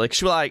 actually. Cause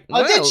she was like,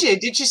 well, did she?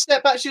 Did she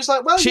step back? She was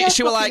like, well, she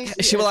was like,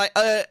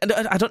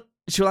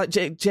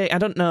 Jay, I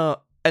don't know.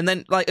 And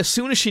then, like, as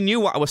soon as she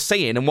knew what I was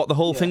saying and what the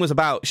whole thing was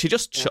about, she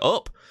just shut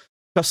up.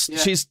 Because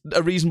she's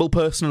a reasonable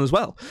person as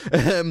well.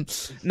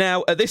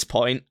 Now, at this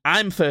point,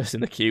 I'm first in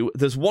the queue.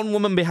 There's one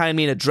woman behind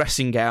me in a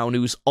dressing gown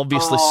who's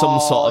obviously some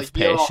sort of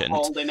patient.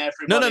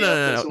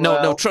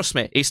 No, trust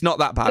me. It's not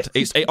that bad.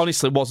 It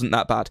honestly wasn't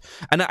that bad.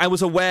 And I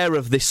was aware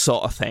of this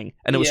sort of thing.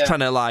 And I was trying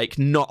to, like,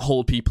 not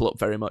hold people up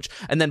very much.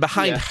 And then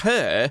behind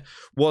her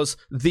was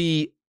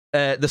the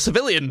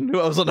civilian who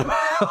I was on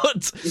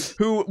about,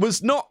 who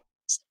was not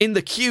in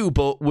the queue,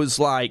 but was,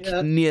 like,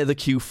 near the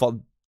queue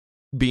for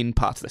being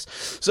part of this.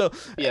 So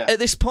at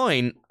this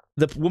point,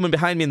 the woman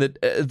behind me in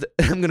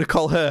I'm going to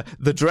call her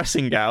the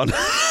dressing gown.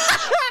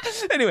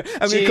 Anyway,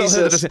 I'm going to call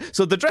her the dressing.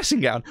 So the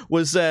dressing gown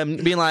was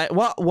being like,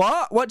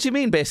 what do you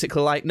mean,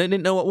 basically? Like,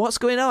 no, what's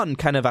going on?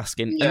 Kind of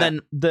asking. And then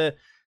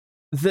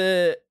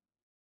the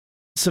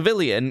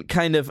civilian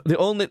kind of, there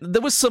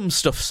was some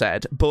stuff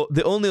said, but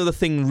the only other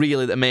thing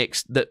really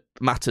that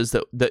matters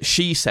that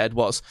she said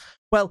was,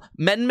 well,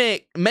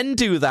 men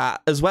do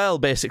that as well,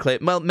 basically.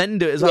 Well, men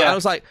do it as well. I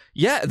was like,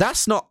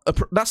 that's not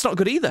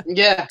good either.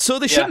 Yeah. So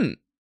they shouldn't.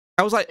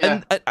 I was like,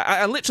 and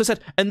I literally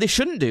said, and they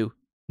shouldn't do.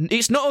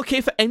 It's not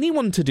okay for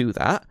anyone to do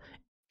that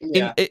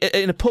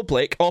in a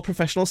public or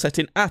professional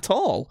setting at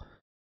all.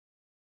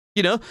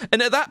 You know?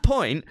 And at that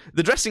point,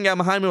 the dressing gown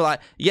behind me were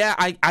like,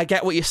 I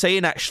get what you're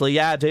saying, actually.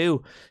 Yeah, I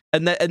do.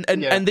 And they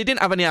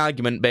didn't have any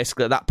argument,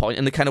 basically, at that point,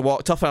 and they kind of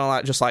walked off, and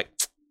I just like,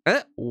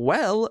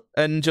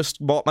 and just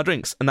bought my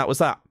drinks, and that was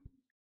that.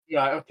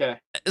 Yeah, okay.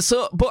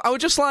 So, but I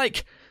was just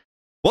like,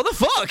 what the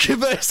fuck?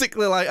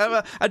 Basically, like,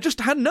 I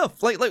just had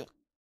enough. Like,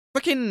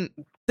 fucking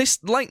this,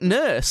 like,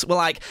 nurse were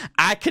like,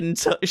 I can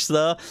touch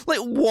though.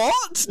 Like,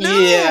 what?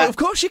 No, of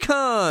course you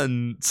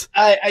can't.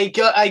 I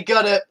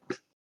gotta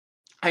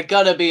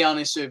be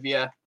honest with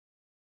you.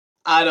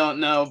 I don't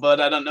know,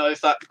 but I don't know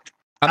if that.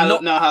 I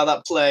don't know how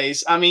that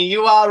plays. I mean,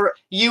 you are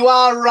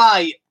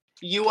right.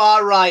 You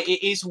are right.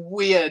 It is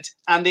weird,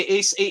 and it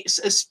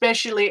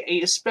especially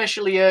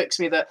irks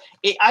me that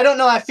I don't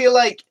know. I feel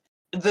like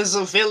the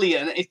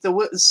civilian, if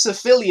the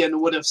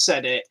civilian would have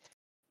said it,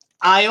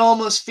 I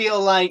almost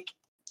feel like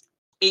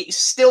it's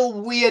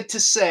still weird to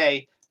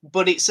say,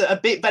 but it's a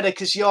bit better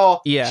because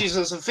she's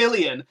a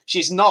civilian.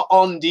 She's not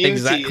on duty.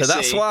 Exactly.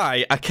 That's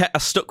why I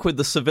stuck with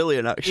the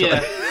civilian, actually.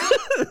 Yeah.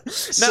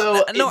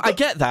 I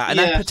get that, and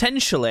I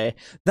potentially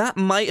that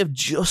might have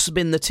just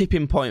been the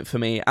tipping point for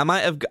me. I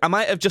might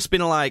have just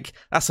been like,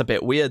 that's a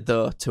bit weird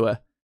though to her.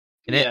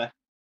 Like,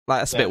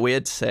 that's a bit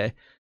weird to say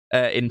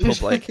in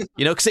public,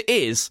 you know, because it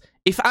is.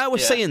 If I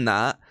was saying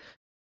that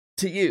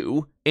to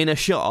you in a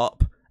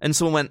shop and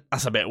someone went,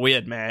 that's a bit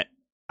weird, mate,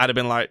 I'd have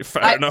been like,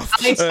 fair enough.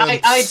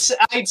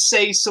 I'd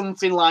say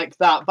something like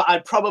that, but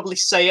I'd probably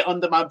say it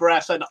under my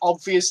breath and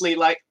obviously,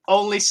 like,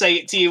 only say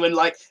it to you and,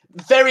 like,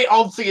 very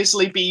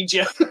obviously be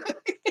joking.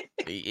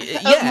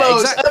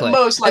 Exactly. At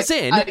most, like, as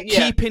in,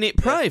 keeping it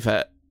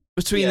private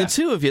between the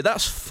two of you.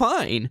 That's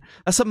fine.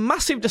 That's a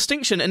massive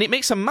distinction, and it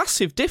makes a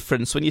massive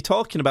difference when you're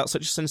talking about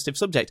such a sensitive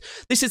subject.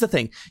 This is the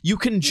thing. You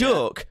can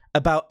joke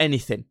about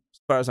anything.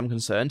 far as I'm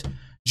concerned.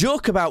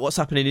 Joke about what's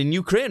happening in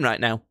Ukraine right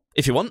now,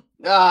 if you want.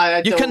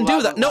 You can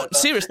do that. No,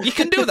 seriously, you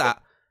can do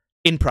that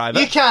in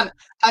private. You can.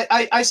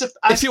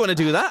 If you want to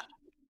do that.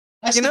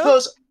 I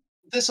suppose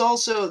there's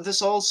also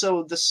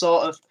the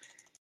sort of...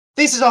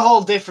 This is a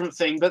whole different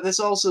thing, but there's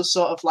also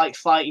sort of like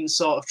fighting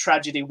sort of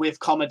tragedy with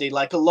comedy.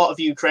 Like a lot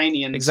of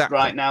Ukrainians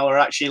right now are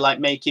actually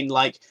like making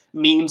like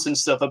memes and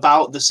stuff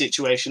about the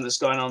situation that's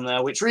going on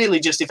there, which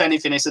really just, if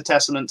anything, is a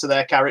testament to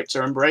their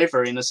character and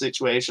bravery in a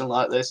situation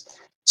like this.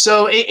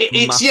 So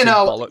it's massive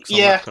bollocks on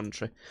that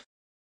country.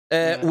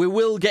 We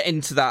will get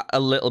into that a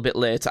little bit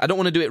later. I don't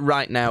want to do it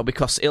right now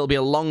because it'll be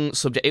a long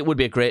subject. It would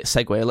be a great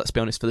segue, let's be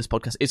honest, for this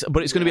podcast.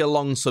 But it's going to be a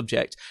long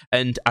subject,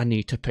 and I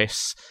need to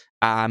piss.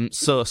 I'm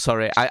so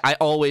sorry. I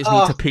always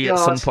need to pee at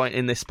some point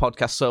in this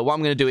podcast. So what I'm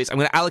going to do is I'm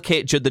going to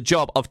allocate Judd the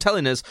job of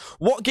telling us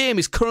what game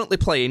is currently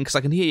playing, because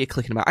I can hear you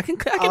clicking about. I can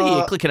hear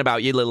you clicking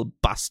about, you little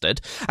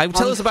bastard.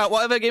 Tell us about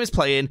whatever game is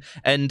playing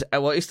and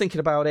what he's thinking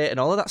about it and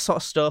all of that sort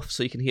of stuff,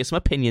 so you can hear some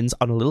opinions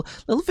on a little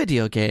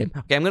video game.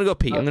 Okay, I'm going to go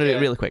pee. I'm going to do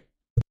it really quick.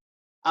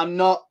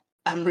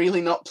 I'm really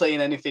not playing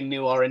anything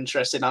new or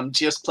interesting. I'm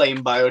just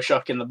playing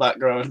BioShock in the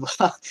background.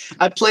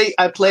 I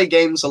play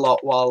games a lot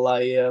while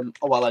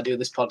I do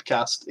this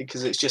podcast,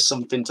 because it's just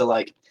something to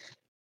like.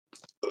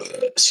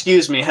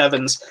 Excuse me,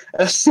 heavens.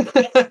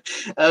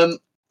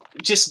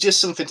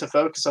 Just something to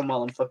focus on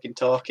while I'm fucking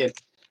talking.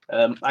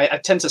 I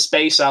tend to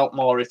space out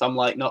more if I'm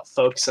like not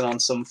focusing on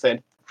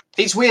something.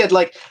 It's weird,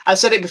 like, I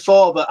said it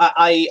before, but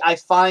I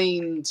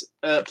find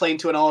playing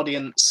to an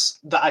audience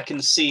that I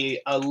can see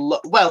an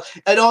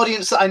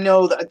audience that I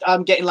know that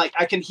I'm getting, like,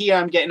 I can hear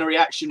I'm getting a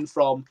reaction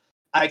from,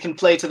 I can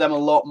play to them a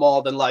lot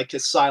more than, like, a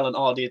silent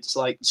audience,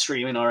 like,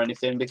 streaming or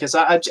anything, because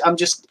I'm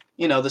just,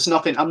 there's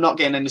nothing, I'm not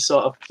getting any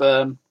sort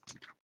of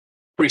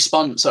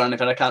response or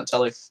anything. I can't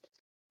tell if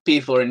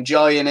people are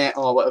enjoying it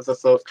or whatever the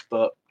fuck,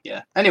 but...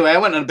 Yeah. Anyway, I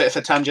went on a bit of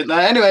a tangent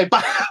there. Anyway,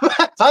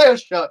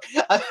 BioShock.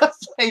 I've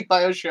played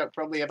BioShock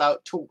probably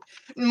about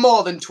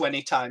more than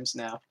 20 times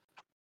now.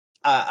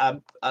 I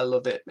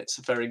love it. It's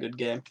a very good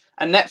game.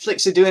 And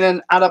Netflix are doing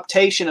an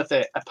adaptation of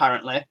it,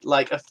 apparently.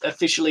 Like,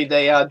 officially,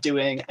 they are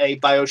doing a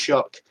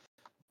BioShock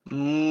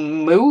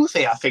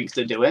movie, I think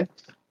they're doing.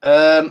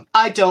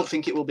 I don't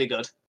think it will be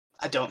good.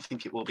 I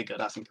think it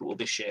will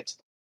be shit.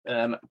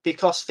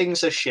 Because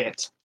things are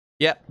shit.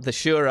 Yep, they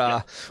sure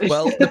are.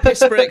 Well, the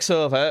piss break's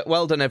over.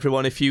 Well done,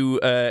 everyone, if you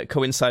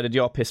coincided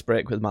your piss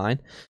break with mine.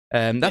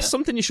 That's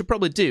something you should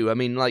probably do. I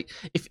mean, like,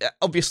 if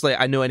obviously,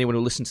 I know anyone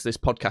who listens to this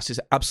podcast is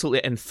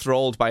absolutely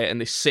enthralled by it, and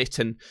they sit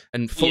and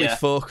fully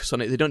focus on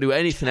it. They don't do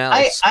anything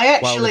else. I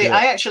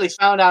actually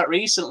found out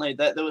recently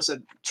that there was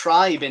a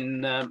tribe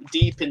in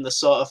deep in the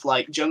sort of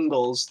like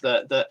jungles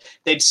that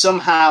they'd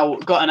somehow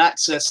gotten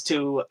access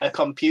to a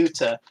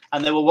computer,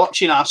 and they were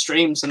watching our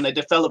streams, and they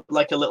developed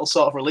like a little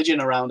sort of religion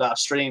around our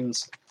streams.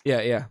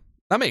 Yeah,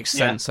 that makes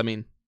sense. I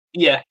mean,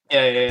 yeah.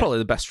 Probably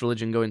the best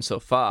religion going so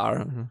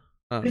far.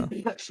 I don't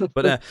know.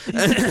 But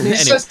anyway,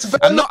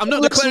 I'm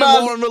not declaring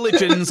war on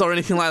religions or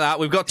anything like that.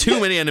 We've got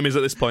too many enemies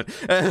at this point.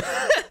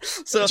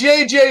 So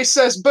JJ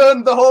says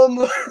burn the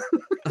homeless.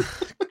 God.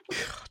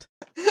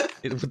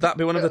 Would that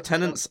be one of the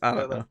tenants? I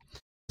don't know.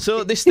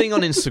 So this thing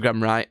on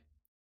Instagram, right?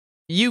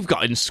 You've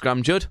got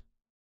Instagram, Judd.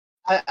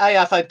 I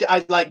have.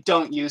 I like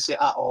don't use it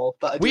at all,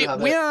 but I do have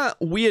it. We are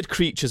weird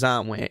creatures,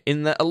 aren't we?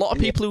 In that a lot of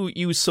people who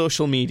use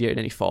social media in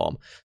any form,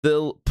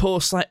 they'll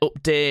post like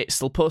updates,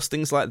 they'll post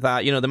things like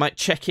that. They might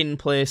check in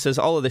places,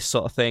 all of this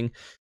sort of thing.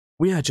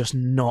 We are just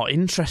not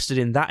interested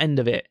in that end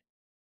of it.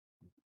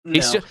 No.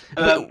 It's just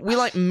we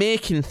like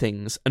making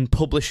things and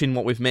publishing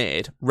what we've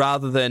made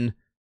rather than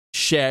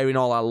sharing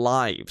all our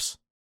lives.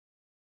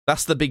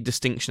 That's the big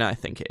distinction, I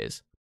think it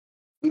is.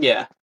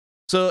 Yeah.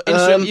 So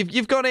Instagram,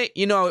 you've got it.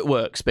 You know how it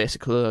works,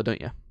 basically, don't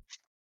you?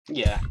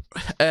 Yeah.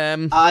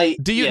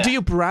 Do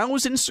you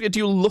browse Instagram? Do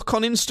you look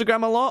on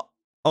Instagram a lot?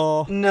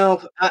 Or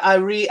no, I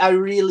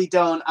really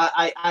don't.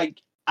 I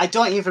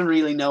don't even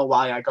really know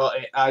why I got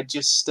it. I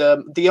just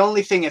the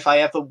only thing if I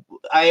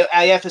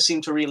ever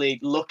seem to really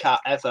look at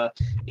ever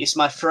is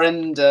my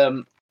friend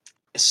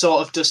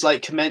sort of just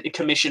like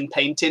commission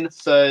painting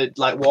for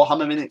like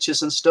Warhammer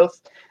miniatures and stuff.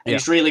 And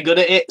he's really good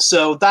at it,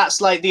 so that's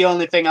like the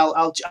only thing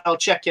I'll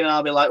check in and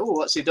I'll be like, oh,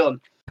 what's he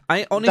done?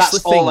 I honestly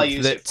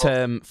think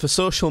that for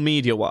social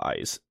media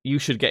wise, you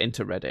should get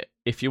into Reddit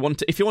if you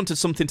wanted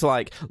something to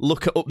like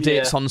look at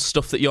updates on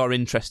stuff that you're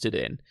interested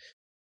in.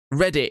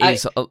 Reddit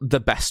is the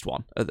best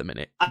one at the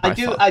minute.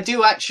 I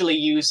do actually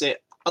use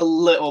it a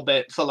little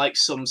bit for like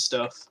some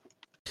stuff.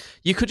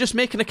 You could just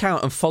make an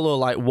account and follow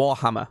like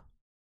Warhammer.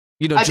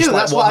 I do.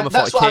 That's what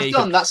I've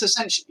done. That's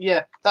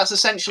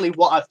essentially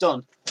what I've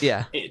done.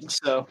 Yeah. And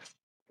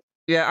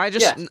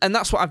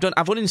that's what I've done.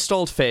 I've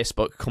uninstalled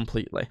Facebook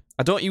completely.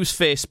 I don't use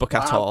Facebook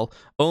at all.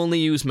 Only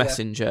use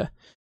Messenger.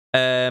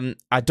 I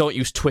don't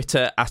use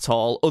Twitter at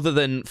all, other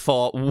than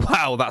for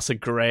wow, that's a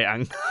great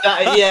angle.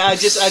 I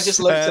just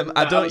looked at that.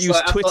 I don't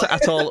use Twitter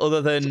at all,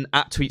 other than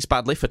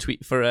 @tweetsbadly for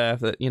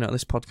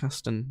this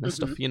podcast and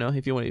stuff.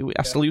 If you want,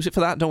 I still use it for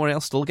that. Don't worry, I'll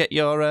still get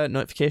your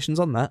notifications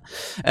on that.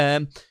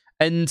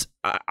 And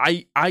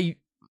I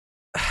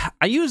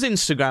use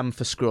Instagram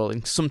for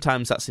scrolling.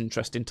 Sometimes that's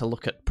interesting to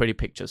look at pretty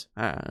pictures.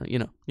 You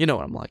know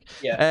what I'm like.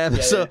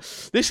 So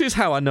this is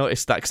how I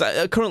noticed that,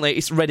 because currently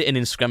it's Reddit and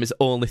Instagram is the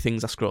only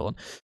things I scroll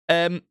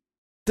on.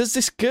 There's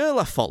this girl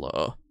I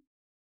follow,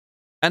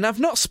 and I've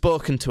not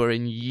spoken to her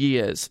in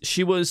years.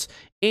 She was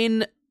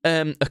in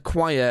a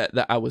choir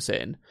that I was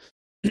in,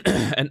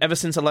 and ever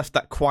since I left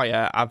that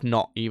choir, I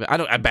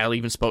barely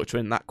even spoke to her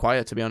in that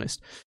choir, to be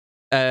honest.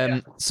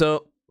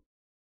 So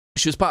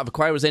she was part of a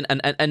choir I was in,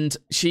 and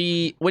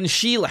she, when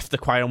she left the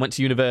choir and went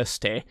to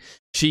university,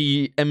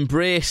 she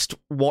embraced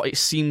what it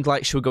seemed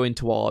like she was going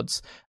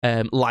towards,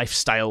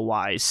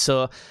 lifestyle-wise.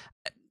 So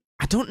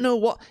I don't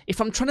know if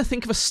I'm trying to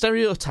think of a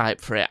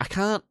stereotype for it, I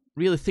can't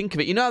really think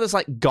of it. You know how there's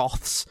like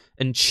goths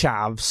and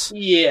chavs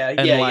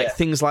and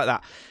things like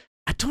that.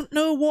 I don't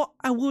know what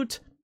I would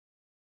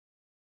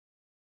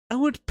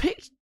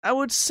pick. I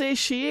would say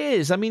she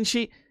is. I mean,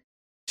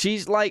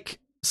 she's like,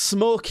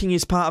 smoking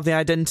is part of the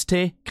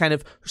identity, kind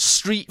of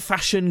street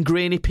fashion,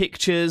 grainy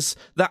pictures,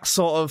 that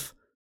sort of...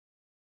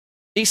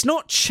 It's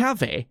not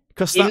chavvy,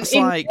 because that's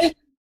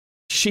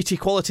shitty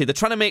quality. They're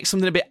trying to make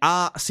something a bit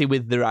artsy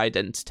with their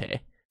identity.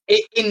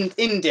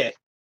 Indie.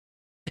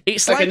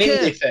 It's like an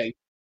indie thing.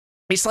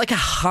 It's like a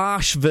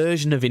harsh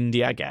version of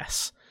indie, I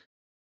guess.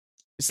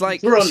 It's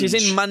like grunge. She's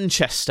in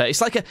Manchester.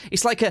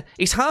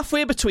 It's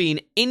halfway between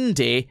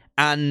indie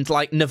and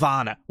like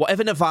Nirvana,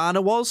 whatever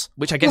Nirvana was,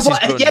 which I guess is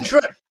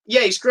grunge.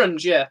 Yeah, it's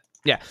grunge. Yeah.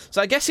 Yeah,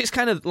 so I guess it's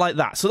kind of like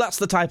that. So that's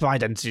the type of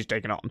identity she's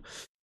taking on.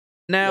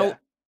 Now,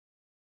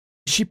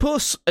 she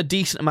posts a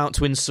decent amount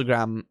to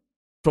Instagram,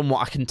 from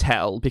what I can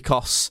tell,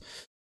 because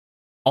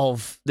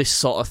of this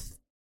sort of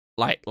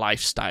like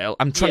lifestyle.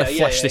 I'm trying to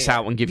flesh this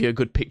out and give you a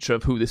good picture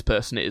of who this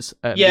person is.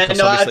 I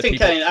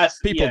think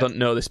people don't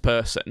know this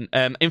person.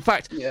 In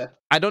fact,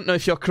 I don't know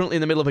if you're currently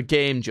in the middle of a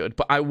game, Judd,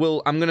 but I'm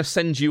going to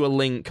send you a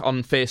link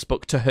on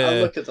Facebook to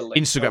her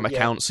Instagram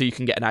account so you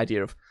can get an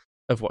idea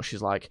of what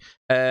she's like.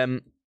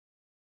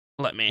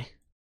 Let me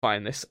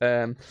find this.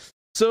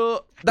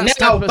 So that's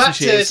now back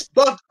to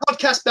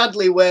Podcast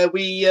Badly, where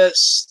we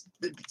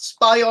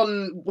spy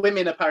on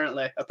women.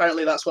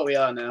 Apparently that's what we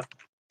are now.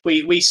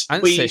 We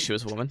say she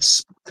was a woman.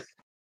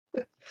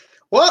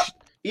 What?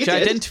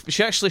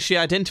 She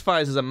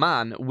identifies as a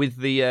man with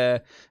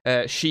the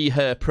she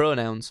her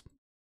pronouns.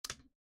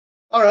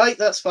 All right,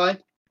 that's fine.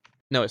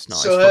 No, it's not.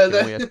 So, it's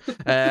fucking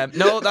weird.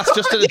 No, that's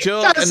just a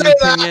joke and an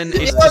opinion.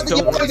 He's a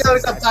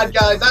bad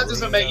guy. That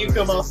doesn't make you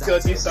come off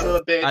good, you son of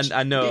a bitch. And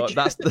I know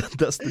that's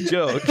the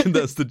joke.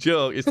 That's the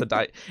joke.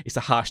 It's a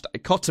harsh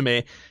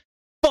dichotomy.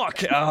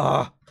 Fuck.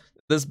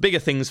 There's bigger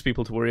things for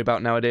people to worry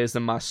about nowadays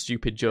than my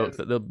stupid joke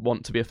that they'll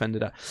want to be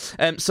offended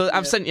at. So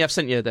I've sent you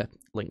the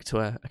link to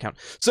her account.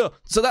 So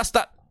that's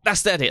the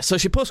idea. So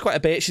she posts quite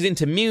a bit. She's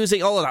into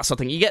music, all of that sort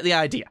of thing. You get the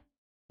idea.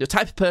 The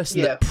type of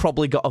person that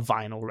probably got a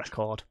vinyl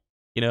record.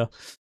 You know.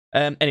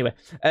 Anyway,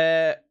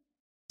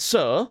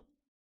 so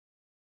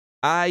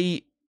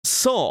I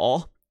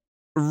saw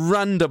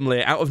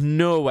randomly out of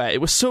nowhere,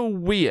 it was so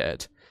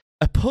weird,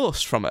 a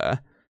post from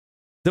her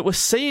that was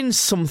saying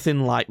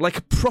something like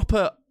a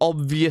proper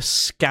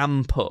obvious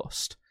scam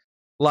post,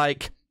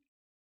 like,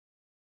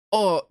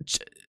 oh,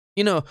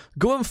 you know,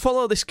 go and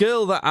follow this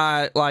girl that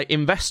I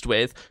invest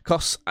with,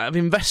 because I've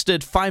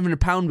invested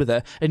 £500 with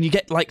her, and you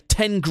get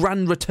 10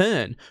 grand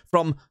return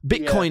from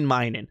Bitcoin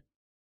mining.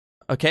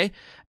 Okay,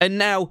 and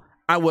now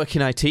I work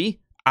in IT.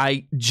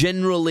 I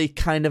generally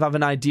kind of have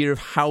an idea of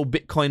how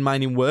Bitcoin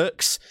mining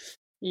works.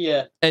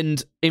 Yeah.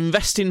 And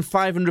investing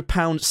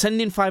 £500,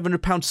 sending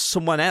 £500 to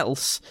someone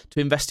else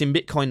to invest in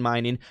Bitcoin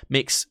mining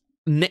makes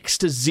next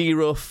to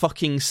zero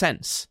fucking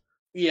sense.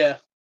 Yeah.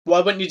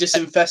 Why wouldn't you just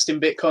invest in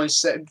Bitcoin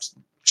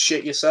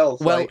shit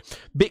yourself? Well,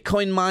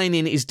 Bitcoin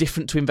mining is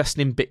different to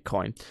investing in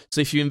Bitcoin.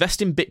 So if you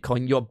invest in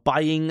Bitcoin, you're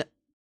buying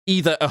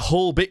either a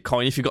whole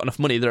Bitcoin, if you've got enough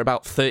money, they're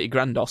about 30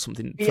 grand or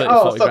something. 30,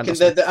 40 grand or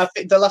something. I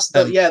think the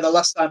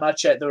last time I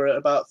checked, they were at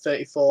about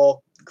 34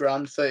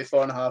 grand,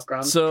 34 and a half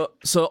grand. So,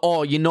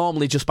 or you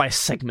normally just buy a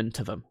segment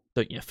of them,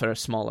 don't you, for a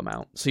small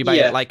amount. So you buy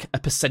a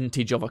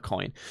percentage of a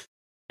coin.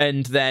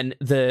 And then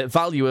the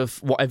value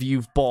of whatever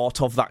you've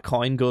bought of that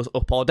coin goes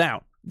up or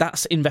down.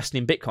 That's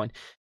investing in Bitcoin.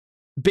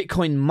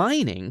 Bitcoin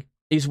mining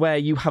is where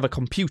you have a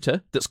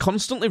computer that's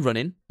constantly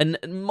running, and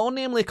more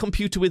namely a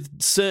computer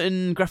with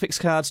certain graphics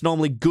cards,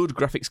 normally good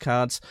graphics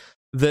cards,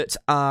 that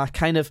are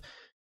kind of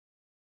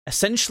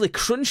essentially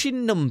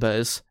crunching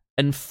numbers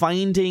and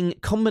finding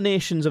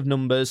combinations of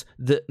numbers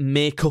that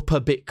make up a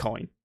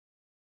Bitcoin.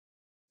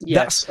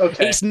 Yes,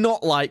 okay. It's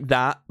not like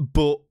that,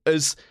 but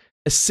as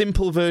a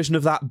simple version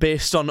of that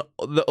based on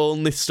the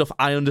only stuff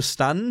I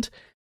understand,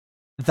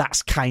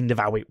 that's kind of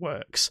how it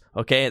works,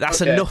 okay?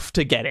 That's enough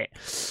to get it.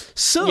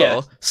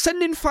 So,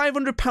 sending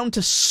 £500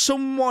 to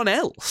someone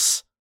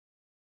else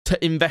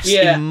to invest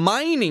in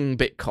mining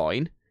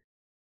Bitcoin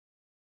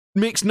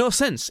makes no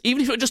sense.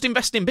 Even if you're just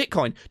investing in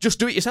Bitcoin, just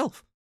do it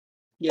yourself.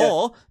 Yeah.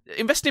 Or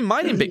invest in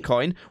mining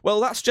Bitcoin.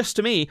 Well, that's just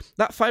to me,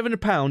 that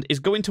 £500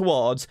 is going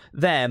towards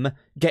them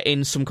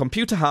getting some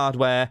computer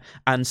hardware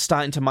and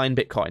starting to mine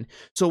Bitcoin.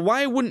 So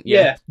why wouldn't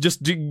you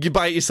just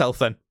buy it yourself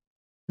then?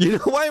 You know,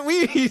 why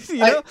we?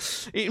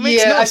 It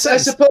makes no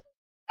sense.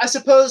 I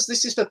suppose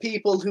this is for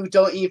people who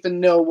don't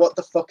even know what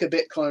the fuck a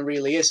Bitcoin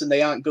really is, and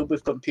they aren't good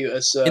with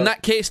computers. So in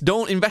that case,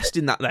 don't invest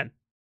in that then.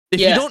 If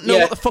you don't know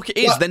what the fuck it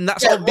is, then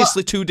that's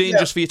obviously too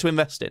dangerous for you to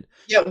invest in.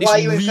 Yeah, why are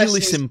you really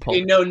investing simple.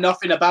 You know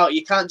nothing about?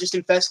 You can't just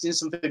invest in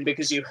something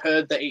because you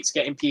heard that it's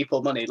getting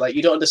people money. Like,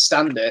 you don't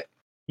understand it.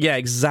 Yeah,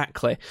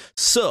 exactly.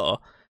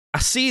 So, I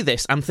see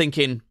this, I'm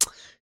thinking,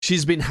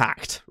 she's been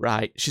hacked,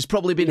 right? She's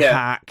probably been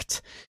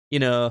hacked. You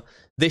know,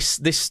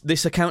 this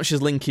account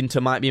she's linking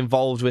to might be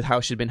involved with how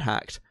she's been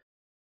hacked.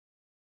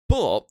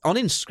 But on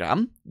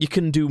Instagram, you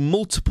can do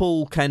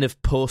multiple kind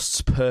of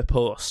posts per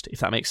post, if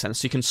that makes sense.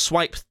 So you can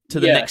swipe to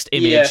the next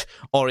image,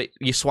 or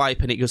you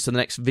swipe and it goes to the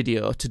next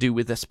video to do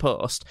with this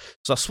post.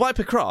 So I swipe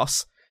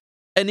across,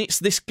 and it's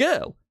this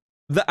girl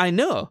that I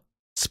know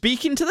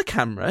speaking to the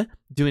camera,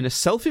 doing a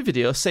selfie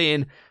video,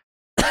 saying...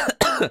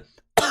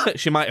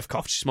 She might have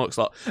coughed. She smokes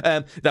a lot.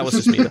 That was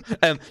just me,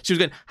 though. She was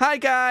going, "Hi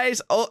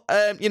guys.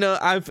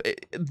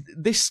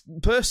 This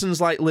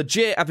person's like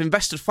legit. I've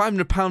invested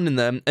 £500 in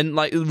them and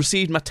like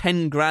received my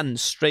 10 grand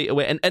straight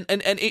away." And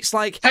it's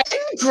like 10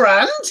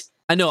 grand.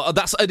 I know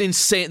that's an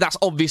insane. That's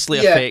obviously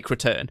a fake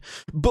return.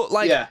 But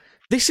like,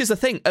 this is the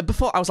thing.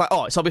 Before I was like,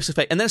 "Oh, it's obviously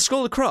fake," and then I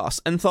scrolled across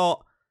and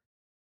thought,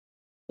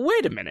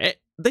 "Wait a minute.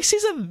 This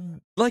is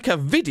a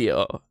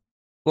video.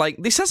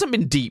 Like this hasn't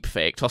been deep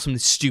faked or something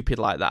stupid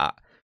like that."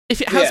 If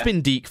it has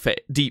been deep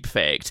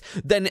faked,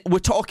 then we're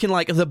talking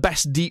like the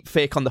best deep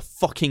fake on the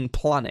fucking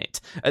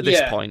planet at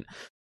this point.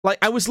 Like,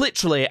 I was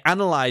literally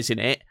analysing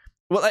it.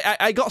 Well,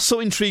 I got so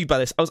intrigued by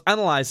this. I was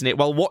analysing it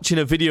while watching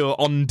a video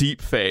on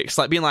deep fakes,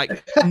 like being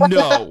like,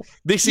 "No,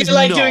 this is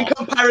like not." Doing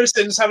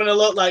comparisons, having a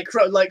look, like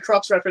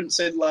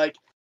cross-referencing, like.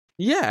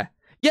 Yeah,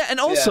 and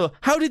also,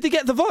 how did they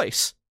get the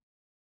voice?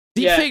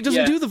 Deepfake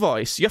doesn't do the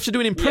voice. You have to do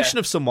an impression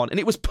of someone, and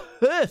it was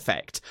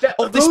perfect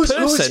of this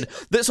person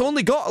that's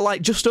only got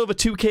like just over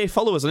 2k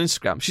followers on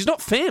Instagram. She's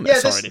not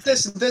famous or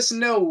anything. There's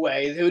no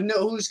way.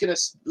 Who's gonna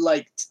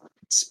like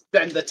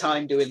spend the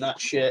time doing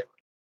that shit?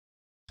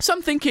 So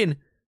I'm thinking,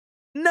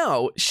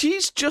 no,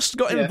 she's just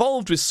got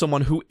involved with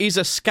someone who is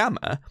a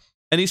scammer,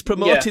 and he's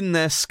promoting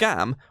their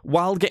scam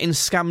while getting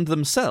scammed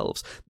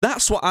themselves.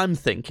 That's what I'm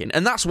thinking,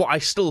 and that's what I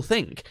still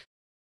think.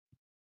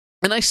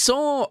 And I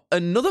saw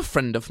another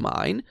friend of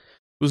mine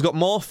who's got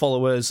more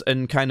followers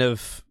and kind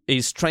of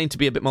is trying to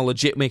be a bit more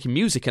legit, making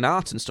music and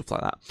art and stuff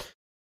like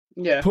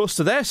that. Post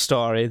to their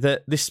story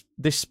that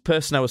this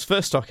person I was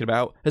first talking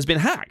about has been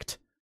hacked.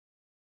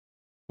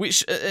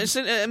 Which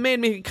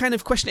made me kind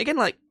of question again,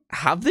 like,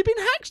 have they been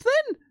hacked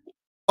then?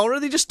 Or are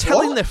they just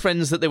telling their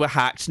friends that they were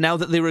hacked now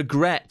that they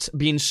regret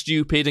being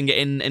stupid and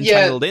getting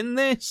entangled in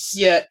this?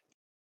 Yeah.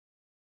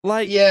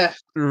 Like,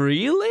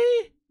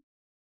 really?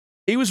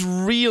 It was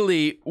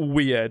really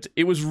weird.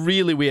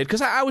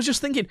 Because I was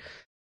just thinking,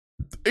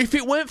 if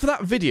it weren't for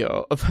that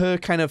video of her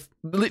kind of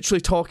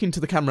literally talking to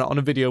the camera on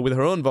a video with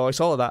her own voice,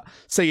 all of that,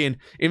 saying,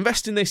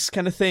 invest in this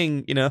kind of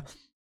thing, you know,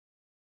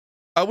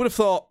 I would have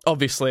thought,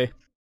 obviously,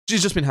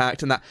 she's just been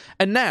hacked and that.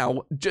 And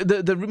now,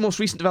 the most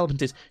recent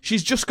development is,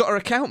 she's just got her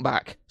account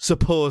back,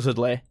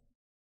 supposedly.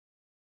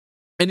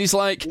 And he's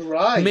like,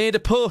 made a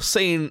post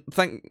saying,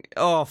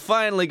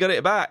 finally got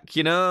it back,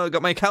 you know,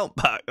 got my account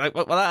back, like,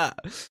 what that?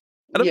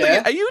 And I'm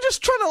thinking, are you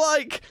just trying to,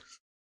 like,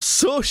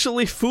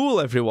 socially fool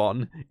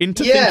everyone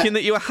into thinking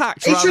that you were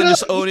hacked rather than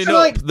just owning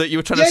up that you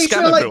were trying to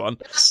scam everyone?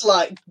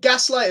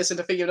 Gaslight us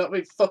into thinking you're not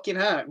being fucking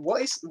hacked.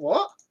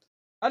 What?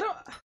 I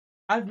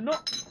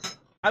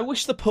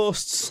wish the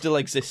posts still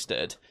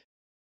existed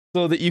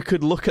so that you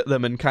could look at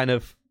them and kind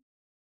of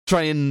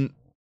try and,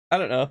 I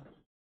don't know,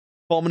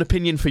 form an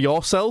opinion for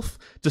yourself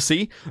to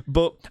see.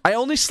 But I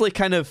honestly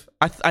kind of,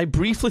 I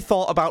briefly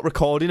thought about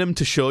recording them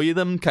to show you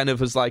them, kind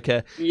of as like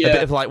a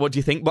bit of like, what do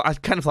you think? But I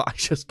kind of thought, I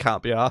just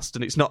can't be arsed,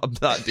 and it's not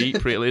that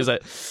deep really, is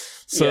it?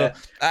 So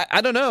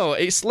I don't know.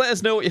 Let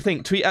us know what you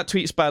think. Tweet at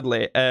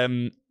TweetsBadly,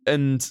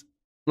 and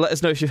let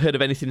us know if you've heard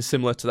of anything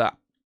similar to that.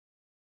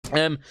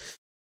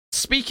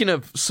 Speaking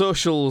of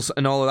socials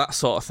and all of that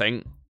sort of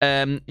thing,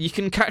 you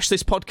can catch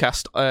this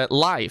podcast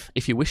live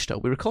if you wish to.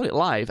 We record it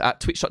live at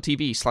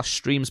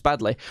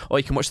twitch.tv/streamsbadly, or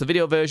you can watch the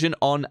video version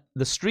on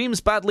the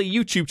Streams Badly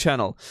YouTube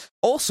channel.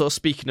 Also,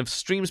 speaking of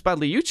Streams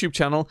Badly YouTube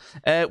channel,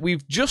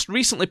 we've just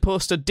recently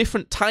posted a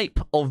different type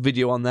of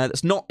video on there.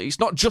 It's not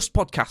just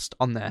podcast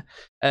on there.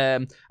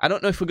 I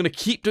don't know if we're going to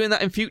keep doing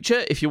that in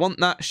future. If you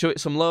want that, show it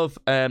some love.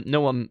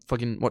 No one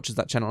fucking watches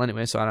that channel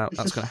anyway, so I don't know if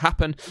that's going to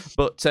happen.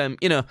 But,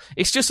 you know,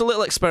 it's just a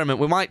little experiment.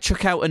 We might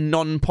chuck out a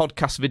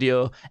non-podcast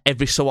video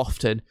every so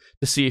often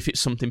to see if it's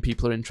something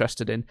people are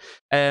interested in.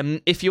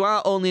 If you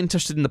are only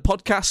interested in the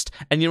podcast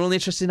and you're only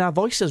interested in our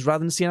voices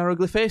rather than seeing our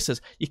ugly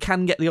faces, you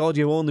can get the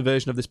audio-only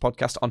version of this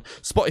podcast on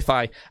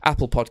Spotify,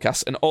 Apple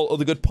Podcasts, and all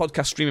other good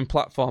podcast streaming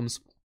platforms.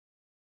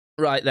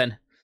 Right then.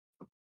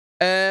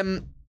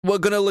 we're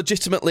gonna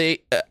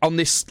legitimately on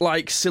this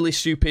like silly,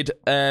 stupid,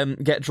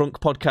 get drunk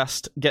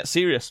podcast get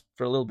serious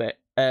for a little bit.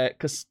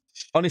 Because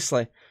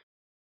honestly,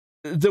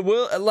 the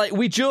world, like,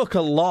 we joke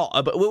a lot,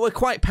 but we're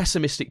quite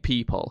pessimistic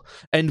people,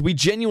 and we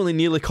genuinely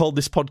nearly called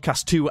this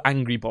podcast Two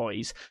Angry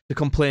Boys to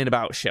complain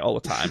about shit all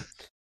the time.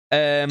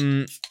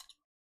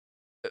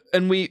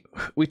 And we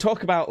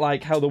talk about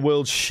like how the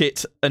world's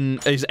shit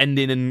and is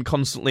ending and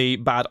constantly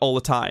bad all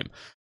the time,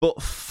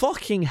 but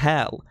fucking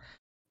hell,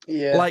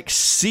 like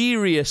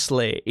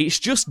seriously, it's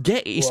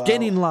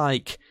getting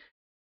like.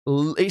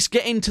 It's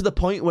getting to the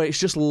point where it's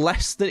just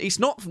less than it's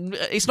not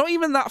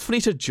even that funny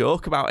to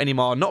joke about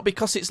anymore. Not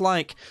because it's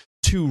like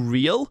too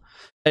real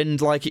and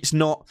like it's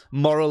not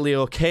morally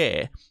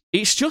okay.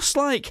 It's just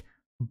like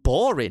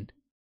boring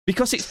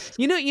because it's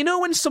you know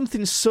when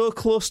something's so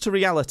close to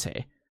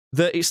reality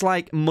that it's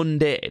like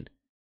mundane.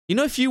 You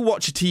know, if you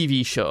watch a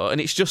TV show and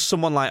it's just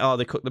someone like, oh,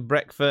 they cook the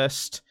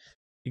breakfast,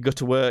 you go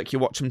to work, you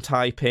watch them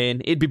type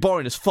in, it'd be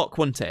boring as fuck,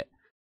 wouldn't it?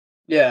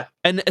 Yeah.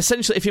 And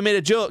essentially, if you made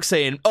a joke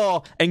saying,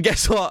 oh, and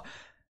guess what?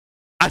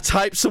 I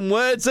typed some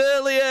words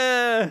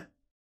earlier.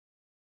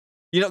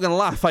 You're not going to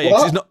laugh, are you?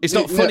 'Cause it's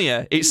not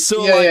funnier. It's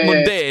so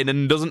mundane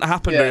and doesn't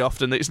happen very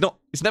often that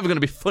it's never going to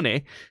be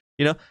funny.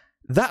 You know?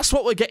 That's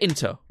what we're getting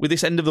to with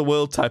this end of the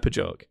world type of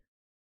joke.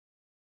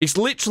 It's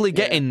literally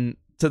getting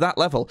to that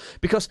level.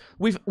 Because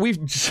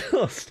we've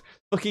just,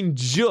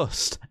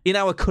 in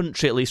our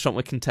country at least from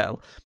what we can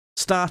tell,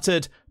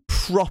 started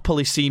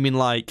properly seeming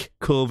like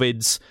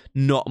COVID's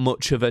not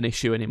much of an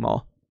issue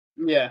anymore.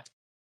 Yeah.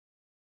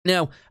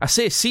 Now, I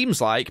say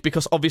seems like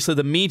because obviously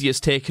the media's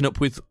taken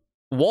up with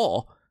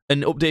war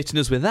and updating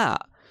us with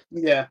that.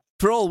 Yeah.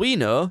 For all we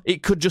know,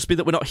 it could just be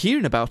that we're not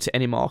hearing about it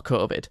anymore,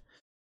 COVID.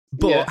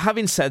 But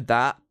having said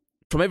that,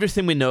 from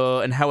everything we know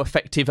and how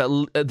effective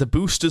the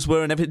boosters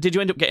were and everything, did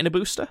you end up getting a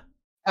booster?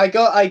 I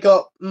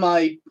got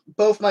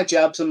both my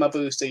jabs and my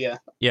booster, yeah.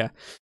 Yeah.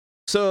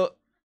 So,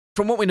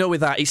 from what we know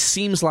with that, it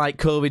seems like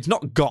COVID's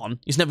not gone.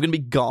 It's never going to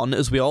be gone,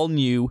 as we all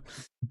knew,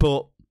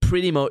 but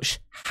pretty much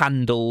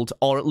handled,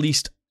 or at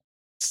least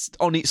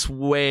on its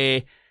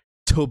way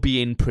to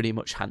being pretty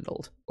much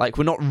handled. Like,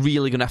 we're not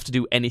really going to have to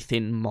do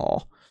anything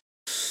more.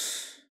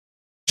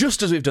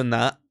 Just as we've done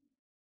that,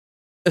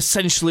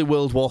 essentially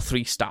World War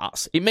III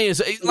starts.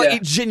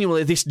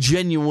 This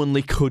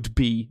genuinely could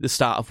be the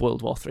start of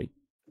World War III.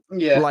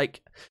 Yeah.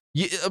 Like,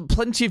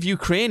 plenty of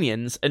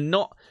Ukrainians, and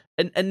not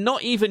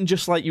even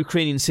just like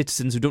Ukrainian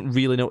citizens who don't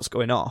really know what's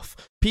going off.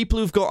 People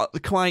who've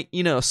got quite,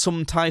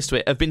 some ties to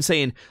it have been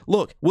saying,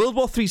 look, World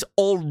War III's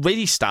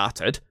already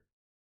started.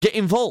 Get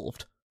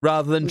involved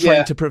rather than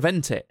trying to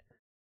prevent it.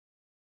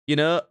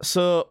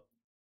 So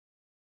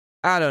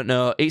I don't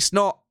know. It's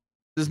not.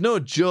 There's no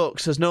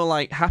jokes. There's no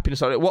like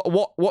happiness on it.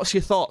 What's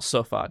your thoughts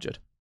so far, Judd,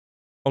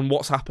 on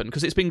what's happened?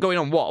 Because it's been going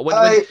on.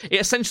 When it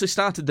essentially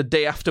started the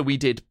day after we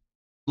did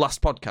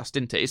last podcast,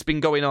 didn't it? It's been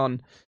going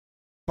on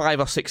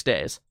 5 or 6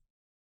 days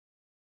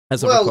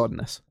as of recording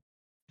this.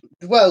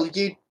 Well,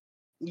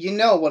 you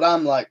know what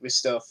I'm like with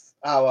stuff.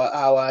 How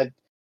I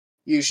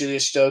usually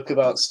just joke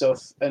about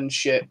stuff and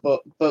shit,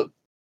 but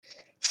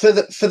for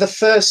the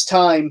first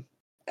time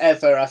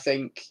ever, I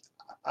think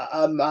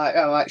I'm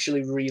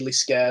actually really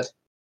scared.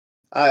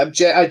 I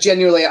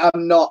genuinely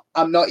I'm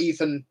not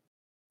even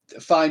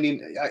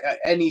finding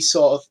any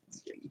sort of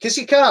because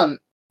you can't.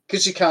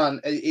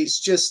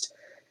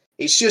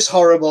 It's just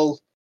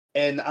horrible,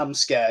 and I'm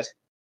scared.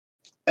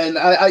 And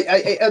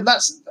I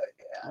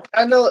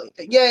know,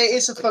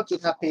 it's a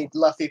fucking happy,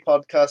 laughy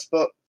podcast,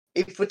 but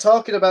if we're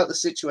talking about the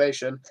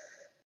situation,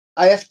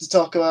 I have to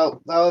talk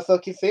about how I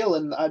fucking feel,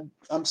 and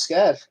I'm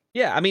scared.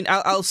 Yeah, I mean,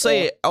 I'll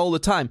say it all the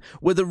time.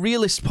 We're the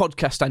realest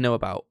podcast I know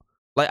about.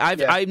 Like,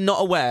 I'm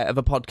not aware of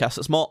a podcast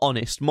that's more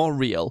honest, more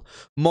real,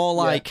 more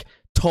like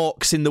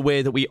talks in the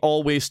way that we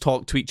always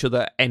talk to each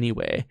other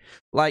anyway.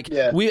 Like,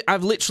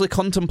 I've literally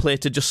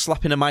contemplated just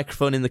slapping a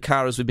microphone in the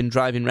car as we've been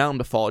driving around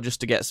before just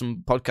to get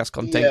some podcast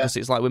content, because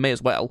it's like, we may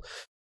as well.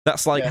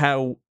 That's like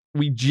how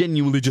we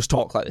genuinely just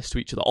talk like this to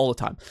each other all the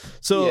time.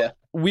 So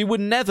we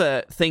would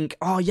never think,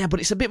 oh yeah,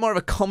 but it's a bit more of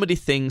a comedy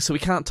thing, so we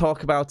can't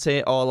talk about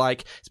it, or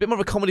like, it's a bit more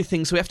of a comedy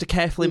thing, so we have to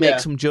carefully make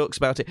some jokes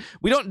about it.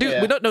 We don't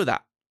know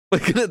that. We're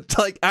gonna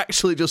like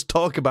actually just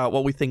talk about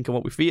what we think and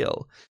what we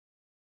feel.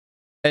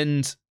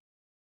 And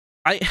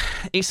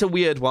it's a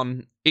weird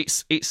one.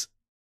 It's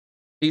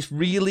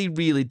really,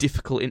 really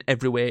difficult in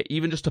every way,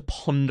 even just to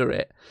ponder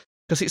it.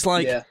 Because it's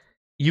like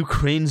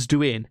Ukraine's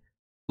doing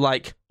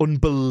like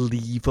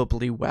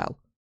unbelievably well.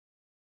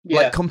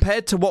 Like,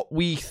 compared to what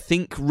we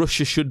think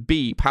Russia should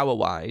be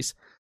power-wise,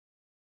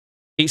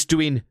 it's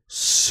doing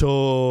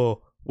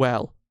so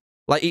well.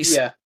 Like, it's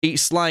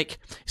like,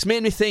 it's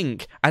made me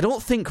think, I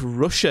don't think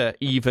Russia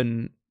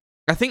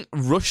I think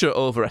Russia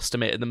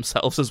overestimated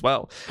themselves as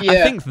well.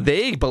 I think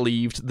they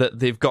believed that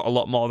they've got a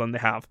lot more than they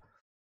have.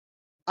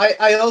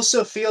 I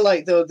also feel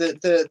like, though,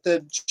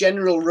 the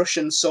general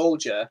Russian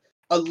soldier,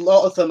 a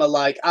lot of them are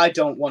like, I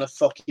don't want to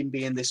fucking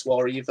be in this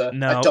war either.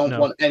 I don't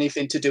want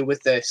anything to do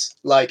with this.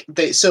 Like,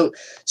 so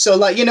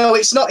like,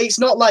 it's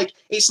not like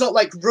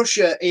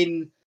Russia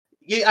in,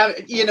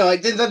 you know,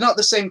 they're not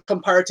the same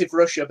comparative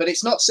Russia, but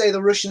it's not, say,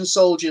 the Russian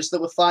soldiers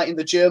that were fighting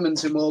the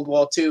Germans in World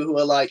War II who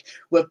are like,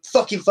 we're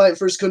fucking fighting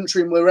for his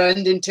country and we're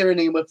ending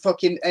tyranny and we're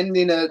fucking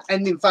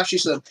ending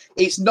fascism.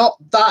 It's not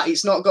that.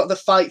 It's not got the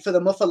fight for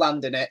the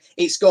motherland in it.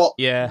 It's got,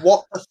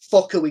 what the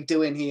fuck are we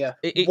doing here?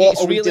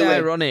 It's really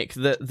ironic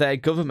that their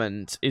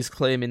government is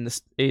claiming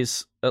this,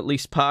 is at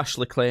least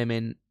partially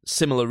claiming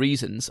similar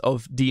reasons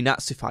of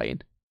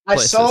denazifying. I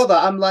saw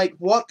that. I'm like,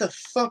 what the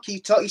fuck are you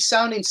talking? You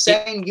sound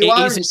insane. You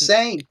are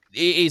insane.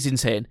 It is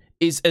insane.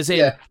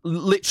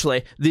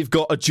 Literally, they've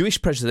got a Jewish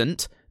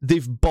president,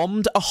 they've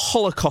bombed a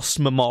Holocaust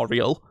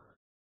memorial,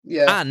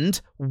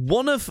 and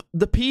one of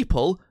the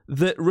people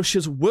that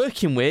Russia's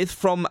working with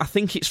from, I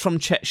think it's from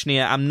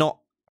Chechnya, I'm not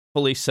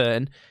fully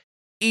certain,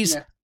 is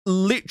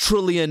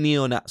literally a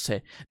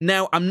neo-Nazi.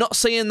 Now, I'm not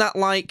saying that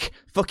like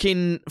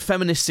fucking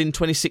feminists in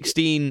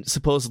 2016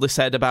 supposedly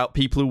said about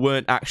people who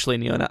weren't actually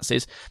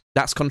neo-Nazis.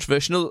 That's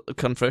controversial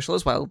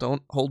as well.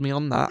 Don't hold me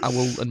on that. I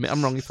will admit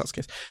I'm wrong if that's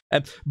the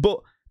case.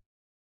 But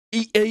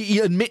he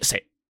admits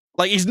it.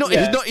 Like, he's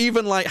not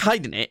even like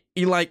hiding it.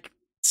 He like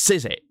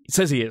says it. He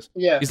says he is.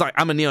 Yeah. He's like,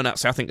 I'm a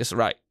neo-Nazi. I think this is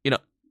right. You know,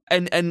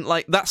 and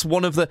like that's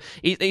one of the.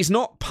 He's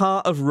not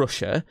part of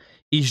Russia.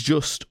 He's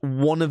just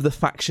one of the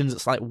factions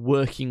that's like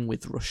working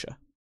with Russia.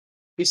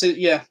 He said,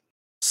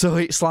 So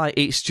it's like,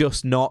 it's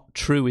just not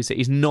true, is it?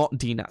 He's not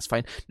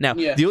denazifying. Now,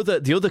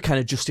 the other kind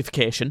of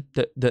justification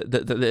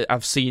that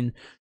I've seen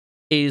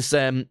is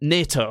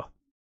NATO.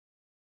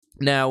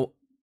 Now,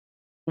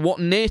 what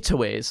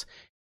NATO is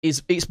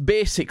it's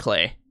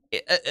basically,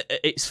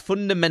 it's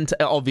fundamental.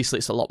 Obviously,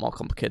 it's a lot more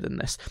complicated than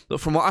this. But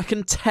from what I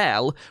can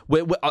tell,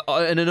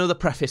 and another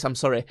preface, I'm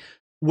sorry,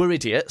 we're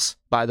idiots,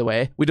 by the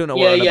way. We don't know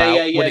what we're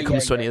about when it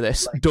comes to any of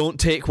this. Like, don't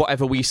take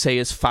whatever we say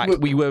as fact.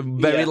 We were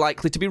very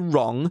likely to be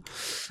wrong.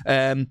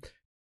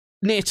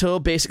 NATO,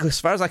 basically, as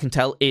far as I can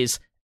tell, is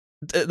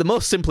the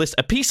most simplest,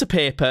 a piece of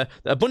paper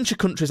that a bunch of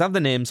countries have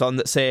their names on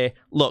that say,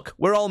 look,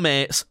 we're all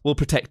mates, we'll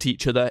protect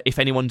each other if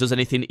anyone does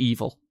anything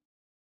evil.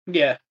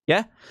 Yeah.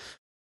 Yeah?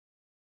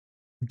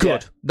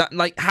 Good. That,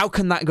 like, how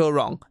can that go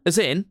wrong? As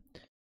in,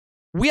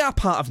 we are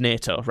part of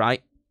NATO,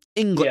 right?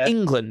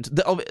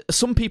 England.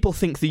 Some people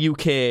think the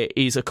UK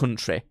is a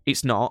country.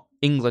 It's not.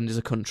 England is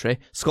a country.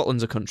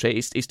 Scotland's a country.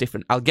 It's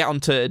different. I'll get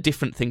onto a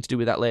different thing to do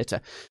with that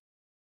later.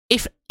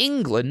 If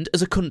England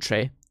as a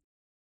country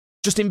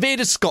just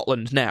invaded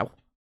Scotland now,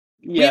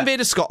 we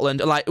invaded Scotland,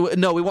 like,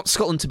 no, we want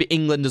Scotland to be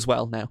England as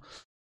well now.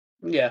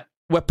 Yeah.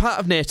 We're part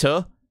of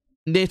NATO.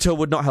 NATO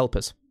would not help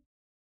us.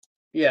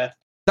 Yeah.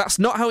 That's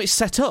not how it's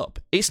set up.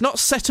 It's not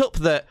set up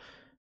that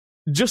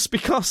just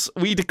because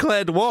we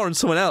declared war on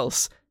someone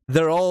else,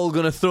 they're all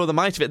going to throw the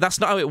might of it. That's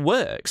not how it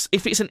works.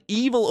 If it's an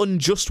evil,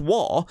 unjust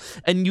war,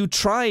 and you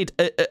tried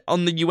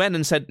on the UN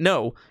and said,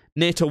 no,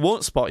 NATO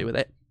won't support you with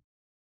it,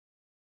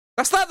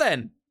 that's that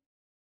then.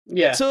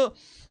 Yeah. So,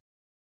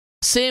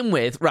 same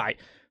with, right,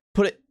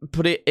 put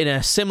it in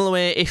a similar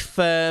way, if,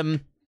 another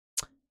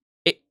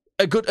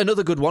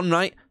good one,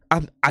 right,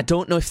 I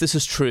don't know if this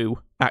is true,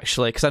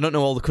 actually, because I don't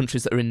know all the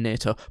countries that are in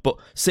NATO, but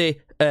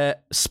say,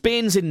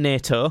 Spain's in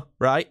NATO,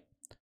 right?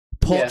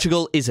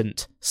 Portugal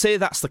isn't. Say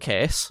that's the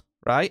case,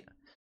 right?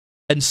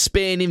 And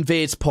Spain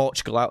invades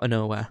Portugal out of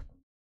nowhere.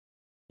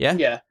 Yeah?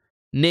 Yeah.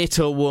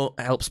 NATO won't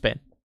help Spain.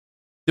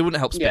 They wouldn't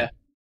help Spain. Yeah.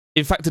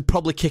 In fact, they'd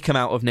probably kick them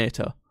out of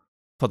NATO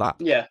for that.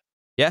 Yeah.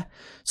 Yeah?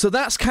 So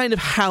that's kind of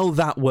how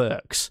that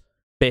works,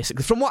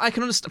 basically, from what I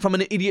can understand from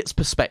an idiot's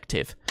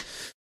perspective.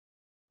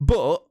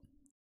 But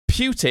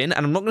Putin,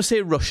 and I'm not going to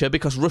say Russia,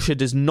 because Russia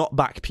does not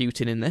back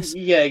Putin in this.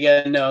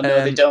 No,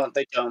 they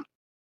don't.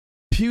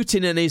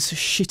 Putin and his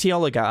shitty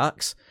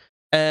oligarchs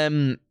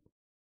are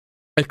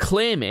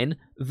claiming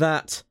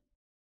that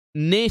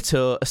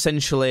NATO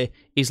essentially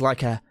is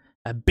like a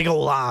big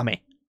old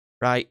army,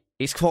 right?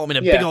 It's forming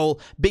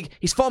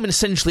he's forming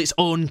essentially its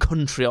own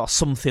country or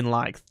something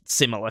like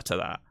similar to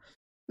that.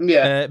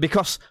 Yeah.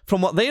 Because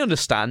from what they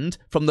understand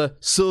from the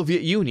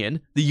Soviet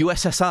Union, the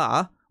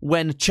USSR,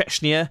 when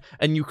Chechnya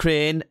and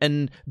Ukraine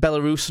and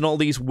Belarus and all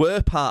these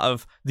were part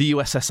of the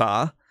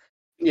USSR,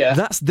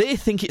 they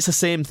think it's the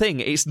same thing.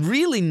 It's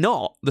really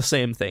not the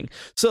same thing.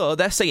 So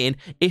they're saying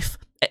if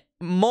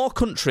more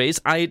countries,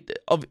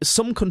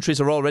 some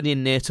countries are already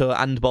in NATO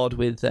and board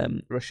with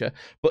Russia,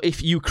 but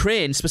if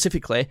Ukraine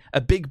specifically,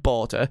 a big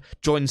border,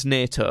 joins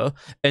NATO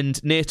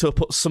and NATO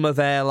puts some of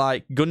their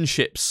like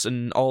gunships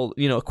and all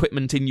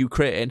equipment in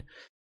Ukraine,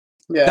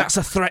 that's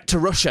a threat to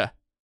Russia.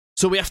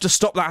 So we have to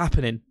stop that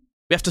happening.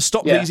 We have to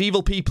stop these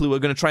evil people who are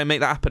going to try and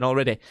make that happen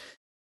already.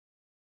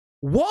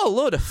 What a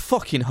load of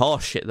fucking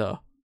horseshit,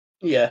 though.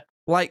 Yeah.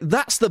 Like,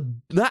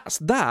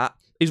 that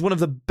is one of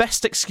the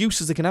best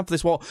excuses they can have for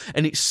this war,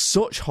 and it's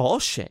such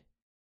horseshit.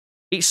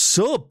 It's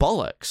so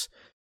bollocks.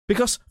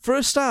 Because, for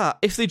a start,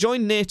 if they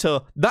join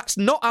NATO, that's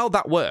not how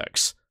that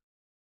works.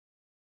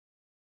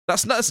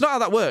 That's not how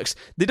that works.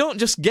 They don't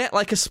just get,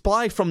 like, a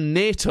supply from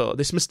NATO,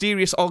 this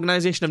mysterious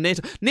organisation of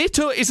NATO.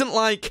 NATO isn't,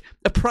 like,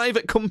 a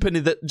private company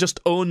that just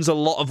owns a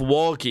lot of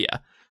war gear.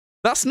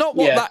 That's not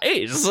what that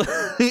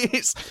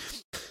is.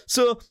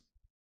 So,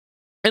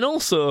 and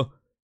also,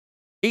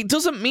 it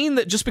doesn't mean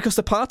that just because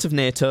they're part of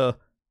NATO,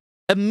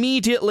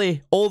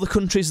 immediately all the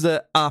countries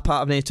that are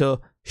part of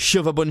NATO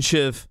shove a bunch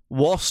of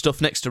war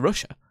stuff next to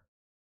Russia.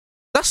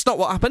 That's not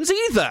what happens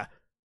either.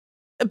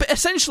 But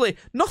essentially,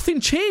 nothing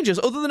changes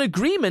other than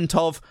agreement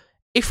of,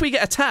 if we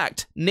get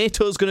attacked,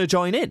 NATO's going to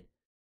join in.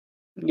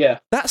 Yeah.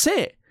 That's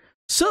it.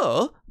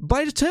 So,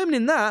 by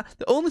determining that,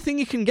 the only thing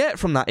you can get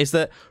from that is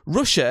that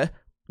Russia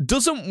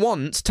doesn't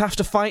want to have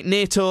to fight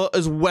NATO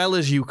as well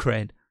as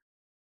Ukraine.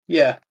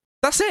 Yeah.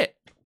 That's it.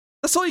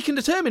 That's all you can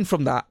determine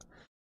from that.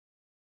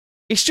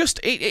 It's just,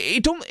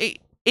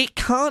 it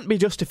can't be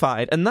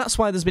justified, and that's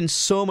why there's been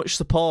so much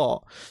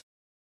support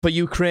for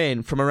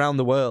Ukraine from around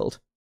the world.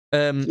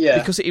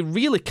 Because it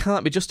really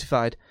can't be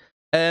justified.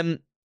 There's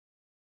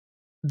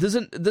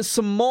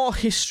some more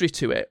history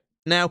to it.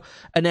 Now,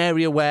 an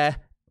area where...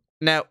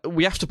 Now,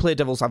 we have to play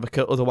devil's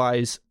advocate,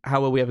 otherwise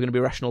how are we ever going to be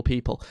rational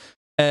people?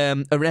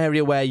 An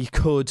area where you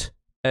could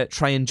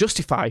try and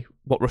justify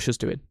what Russia's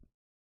doing,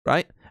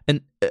 right?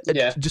 And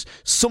just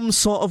some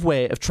sort of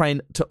way of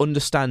trying to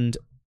understand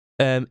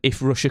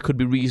if Russia could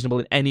be reasonable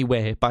in any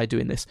way by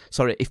doing this.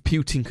 Sorry, if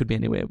Putin could be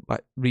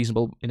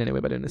reasonable in any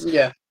way by doing this.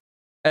 Yeah.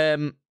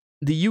 The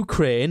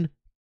Ukraine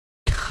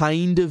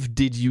kind of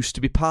did used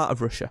to be part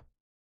of Russia.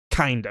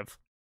 Kind of.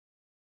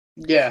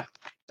 Yeah.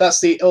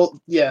 That's the...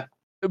 yeah.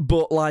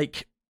 But,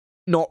 like,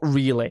 not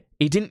really.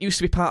 It didn't used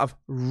to be part of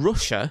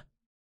Russia.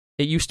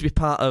 It used to be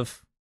part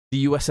of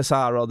the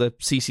USSR or the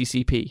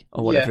CCCP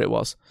or whatever it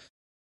was.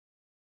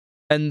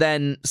 And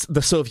then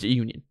the Soviet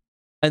Union.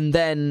 And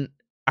then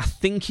I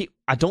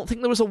don't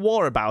think there was a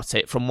war about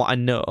it, from what I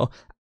know.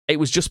 It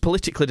was just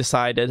politically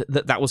decided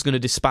that was going to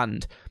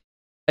disband.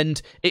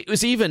 And it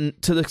was even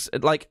to the,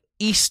 like,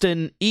 East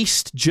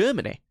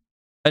Germany.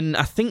 And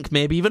I think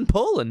maybe even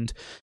Poland.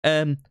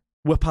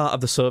 Were part of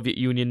the Soviet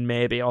Union,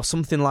 maybe, or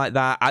something like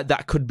that.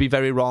 That could be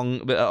very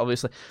wrong, but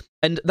obviously.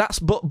 And that's,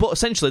 but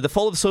essentially, the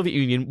fall of the Soviet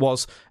Union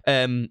was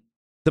the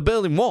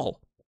Berlin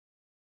Wall.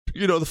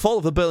 You know, the fall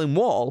of the Berlin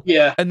Wall.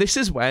 Yeah. And this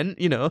is when,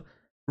 you know,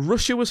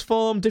 Russia was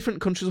formed,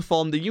 different countries were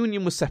formed, the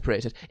Union was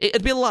separated.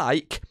 It'd be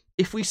like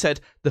if we said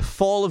the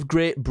fall of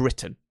Great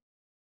Britain,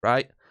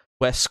 right?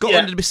 Where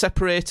Scotland would be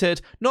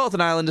separated,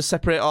 Northern Ireland would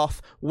separate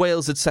off,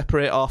 Wales would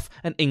separate off,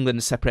 and England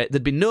would separate.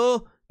 There'd be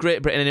no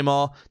Great Britain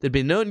anymore, there'd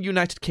be no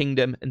United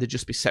Kingdom, and there'd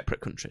just be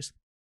separate countries.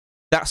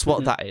 That's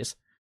what that is.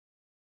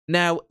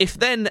 Now, if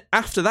then,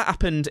 after that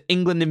happened,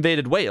 England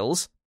invaded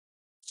Wales,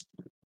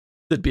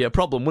 there'd be a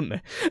problem,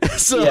 wouldn't there?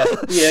 So,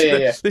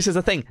 yeah. This is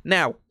the thing.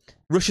 Now,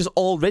 Russia's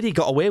already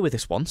got away with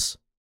this once.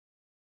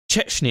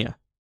 Chechnya,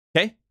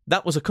 okay?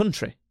 That was a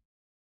country,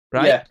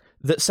 right? Yeah.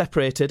 That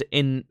separated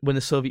when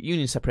the Soviet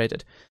Union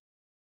separated.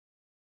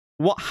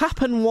 What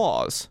happened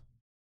was,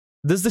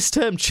 there's this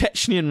term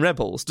Chechnyan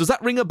rebels. Does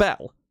that ring a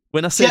bell?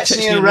 When I say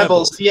Chechnyan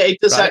rebels, yeah, it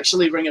does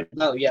actually ring a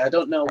bell. Yeah, I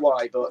don't know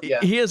why, but yeah.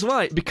 Here's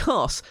why.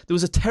 Because there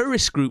was a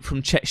terrorist group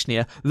from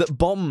Chechnya that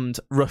bombed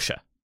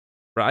Russia,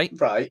 right?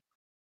 Right.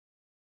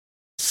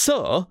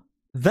 So,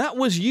 that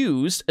was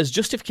used as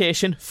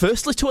justification,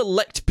 firstly, to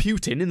elect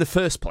Putin in the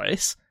first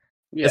place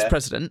as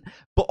president,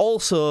 but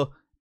also,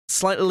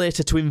 slightly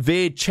later, to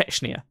invade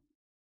Chechnya,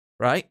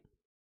 right?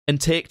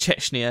 And take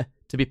Chechnya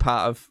to be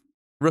part of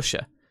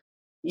Russia.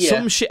 Yeah.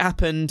 Some shit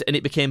happened, and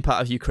it became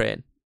part of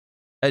Ukraine.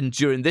 And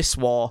during this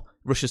war,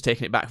 Russia's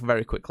taken it back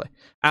very quickly.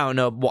 I don't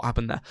know what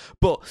happened there.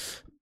 But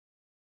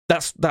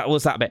that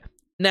was that bit.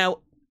 Now,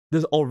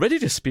 there's already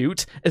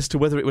dispute as to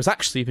whether it was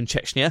actually even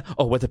Chechnya,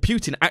 or whether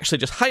Putin actually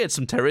just hired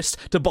some terrorists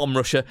to bomb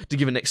Russia to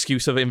give an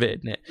excuse of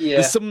invading it. Yeah.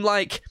 There's some,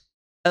 like,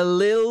 a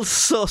little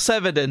sus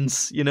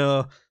evidence, you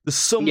know. There's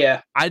some...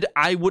 Yeah.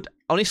 I would...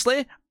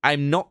 Honestly,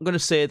 I'm not going to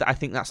say that I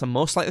think that's the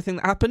most likely thing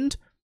that happened,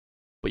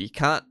 but you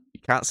can't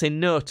say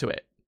no to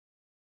it.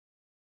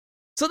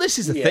 So this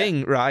is the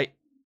thing, right?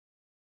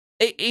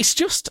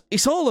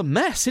 It's all a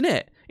mess, isn't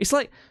it? It's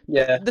like,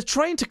 they're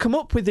trying to come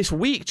up with this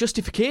weak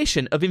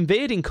justification of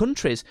invading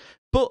countries,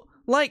 but,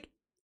 like,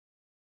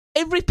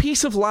 every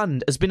piece of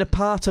land has been a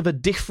part of a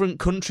different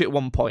country at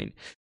one point.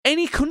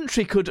 Any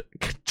country could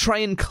try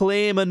and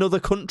claim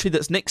another country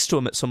that's next to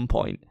them at some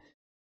point.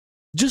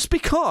 Just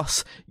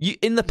because,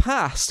 in the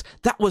past,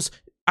 that was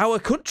our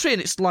country,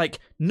 and it's, like,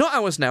 not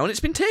ours now, and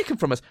it's been taken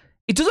from us.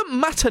 It doesn't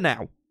matter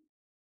now.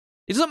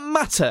 It doesn't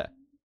matter.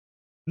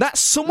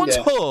 That's someone's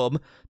home.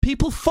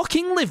 People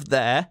fucking live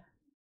there.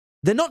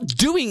 They're not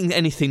doing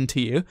anything to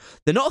you.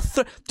 They're not...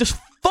 just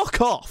fuck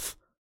off.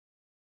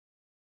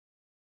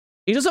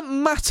 It doesn't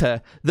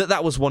matter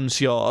that was once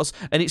yours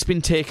and it's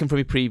been taken from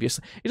you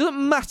previously. It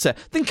doesn't matter.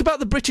 Think about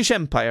the British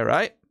Empire,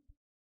 right?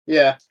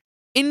 Yeah.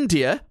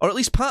 India, or at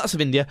least parts of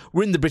India,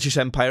 were in the British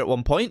Empire at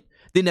one point.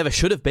 They never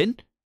should have been.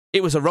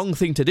 It was a wrong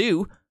thing to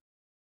do.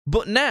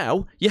 But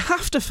now, you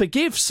have to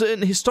forgive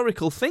certain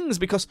historical things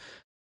because...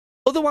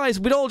 otherwise,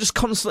 we'd all just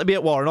constantly be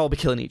at war and all be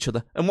killing each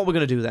other. And what we're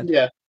going to do then?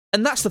 Yeah.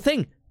 And that's the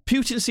thing.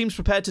 Putin seems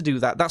prepared to do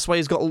that. That's why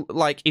he's got,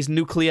 like, his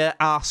nuclear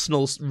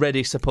arsenals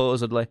ready,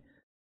 supposedly.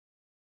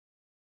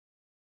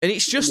 And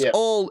it's just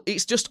all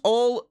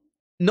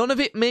None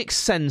of it makes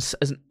sense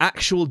as an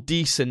actual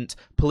decent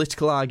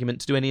political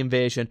argument to do any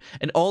invasion,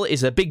 and all it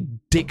is a big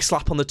dick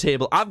slap on the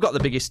table. I've got the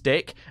biggest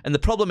dick, and the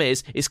problem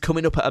is it's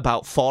coming up at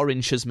about 4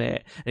 inches,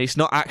 mate, and it's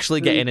not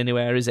actually getting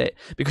anywhere, is it?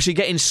 Because you're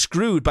getting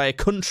screwed by a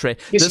country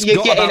that's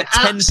got about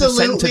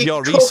 10% of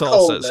your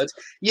resources.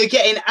 You're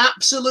getting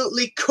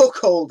absolutely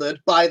cuckolded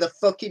by the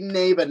fucking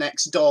neighbour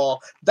next door.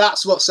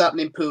 That's what's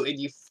happening, Putin,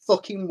 you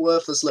fucking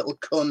worthless little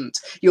cunt.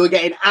 You are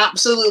getting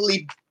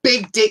absolutely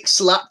big dick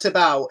slapped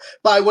about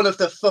by one of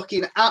the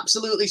fucking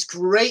absolutely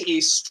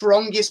greatest,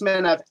 strongest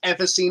men I've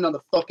ever seen on the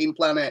fucking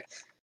planet.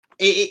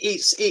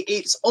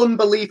 It's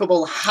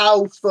unbelievable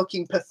how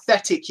fucking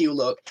pathetic you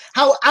look.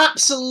 How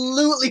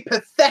absolutely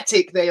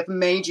pathetic they have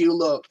made you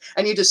look.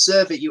 And you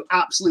deserve it, you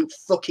absolute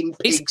fucking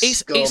pig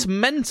scum. It's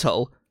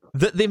mental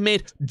that they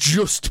made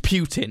just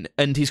Putin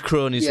and his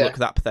cronies look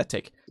that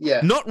pathetic. Yeah.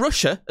 Not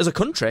Russia as a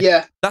country.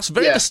 Yeah. That's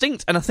very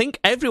distinct, and I think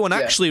everyone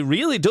actually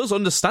really does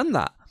understand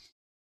that.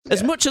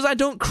 As much as I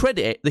don't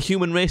credit the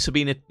human race for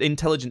being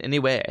intelligent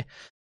anyway,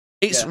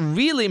 it's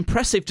really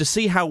impressive to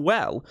see how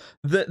well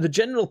the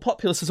general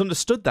populace has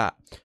understood that.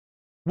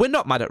 We're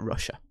not mad at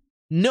Russia.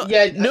 No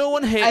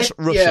one hates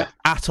Russia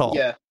at all.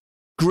 Yeah.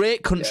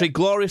 Great country,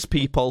 glorious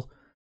people,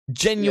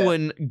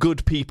 genuine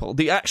good people.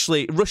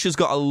 Russia's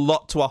got a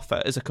lot to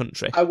offer as a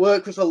country. I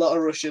work with a lot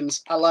of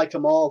Russians. I like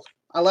them all.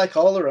 I like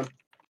all of them.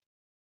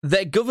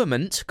 Their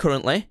government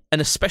currently, and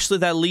especially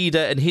their leader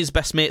and his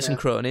best mates and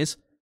cronies,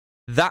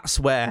 that's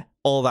where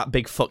all that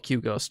big fuck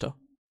you goes to.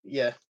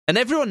 Yeah. And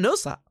everyone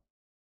knows that.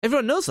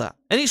 Everyone knows that.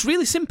 And it's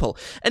really simple.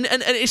 And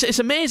it's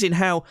amazing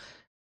how,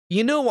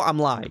 you know what I'm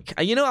like.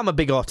 You know I'm a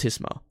big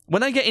autismo.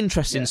 When I get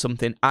interested in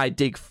something, I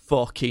dig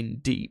fucking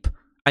deep.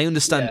 I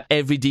understand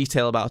every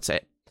detail about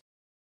it.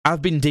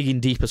 I've been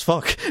digging deep as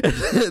fuck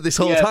this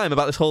whole time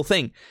about this whole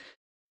thing.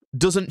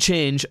 Doesn't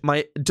change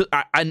my...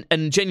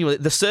 And genuinely,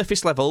 the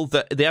surface level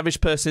that the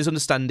average person is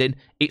understanding,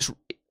 it's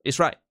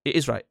right. It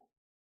is right.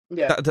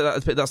 Yeah.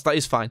 That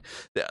is fine.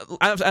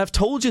 I've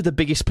told you the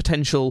biggest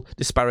potential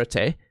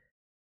disparity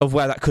of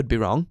where that could be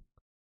wrong,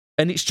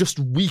 and it's just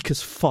weak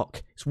as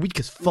fuck. It's weak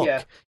as fuck.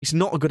 Yeah. It's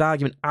not a good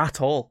argument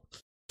at all.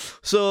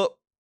 So,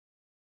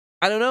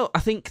 I don't know. I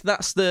think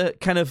that's the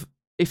kind of...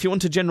 If you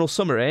want a general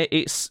summary,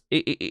 it's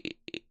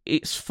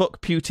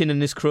fuck Putin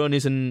and his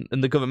cronies and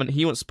the government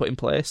he wants to put in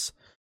place.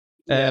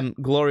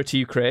 Glory to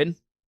Ukraine.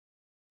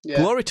 Yeah.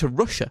 Glory to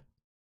Russia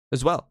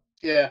as well.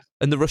 Yeah.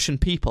 And the Russian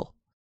people.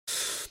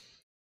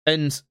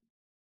 And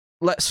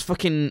let's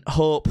fucking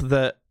hope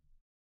that,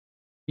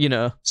 you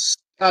know,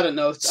 I don't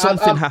know,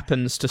 something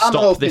happens to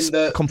stop this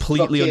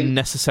completely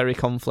unnecessary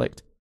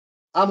conflict.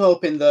 I'm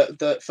hoping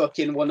that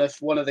fucking one of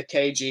the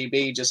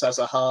KGB just has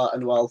a heart,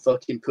 and while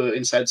fucking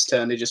Putin's head's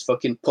turned, he just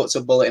fucking puts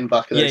a bullet in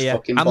back of his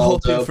fucking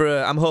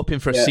Baldo. I'm hoping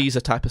for a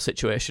Caesar type of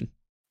situation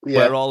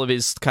where all of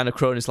his kind of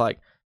cronies like,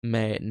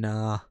 mate,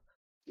 nah,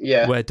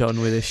 we're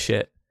done with this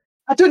shit.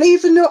 I don't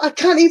even know. I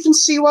can't even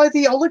see why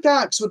the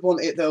oligarchs would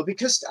want it though,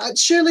 because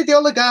surely the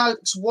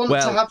oligarchs want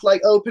to have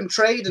like open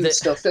trade and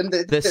stuff, and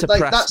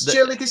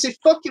surely this is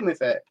fucking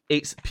with it.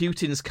 It's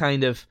Putin's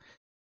kind of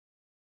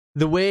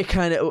the way.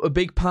 Kind of a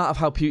big part of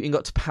how Putin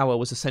got to power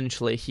was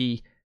essentially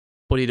he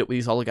buddied up with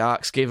these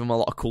oligarchs, gave them a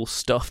lot of cool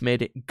stuff,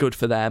 made it good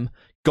for them,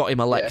 got him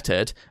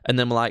elected, and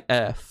then we're like,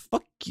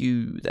 fuck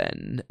you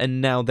then.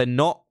 And now they're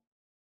not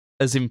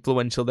as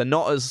influential, they're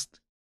not as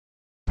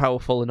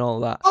powerful and all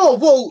that. Oh,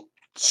 well,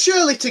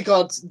 surely to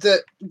God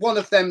that one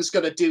of them's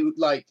got to do,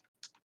 like...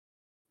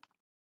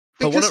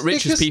 But one of the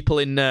richest people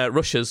in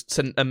Russia's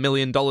sent $1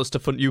 million to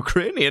fund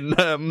Ukrainian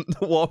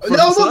war.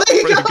 No, well,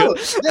 there you go.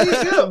 There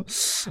you go.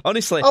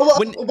 Honestly. Oh,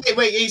 well,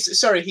 wait,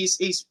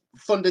 he's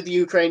funded the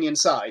Ukrainian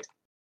side?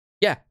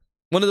 Yeah.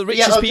 One of the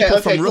richest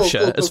people from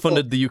Russia has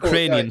funded the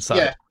Ukrainian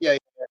side. Yeah.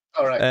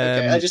 All right,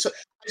 okay. I just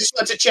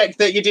wanted to check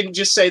that you didn't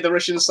just say the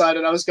Russian side,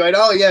 and I was going,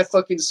 oh, yeah,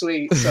 fucking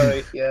sweet.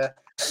 Sorry, yeah.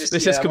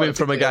 This is coming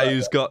from a guy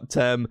who's got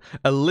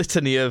a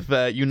litany of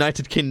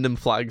United Kingdom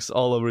flags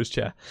all over his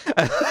chair.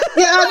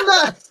 I'm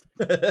not.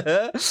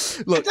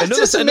 Look,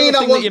 another thing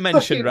that you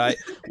mentioned, right,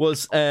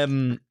 was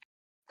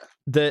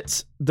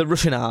that the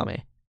Russian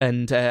army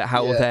and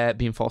how they're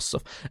being forced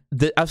stuff.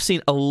 I've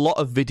seen a lot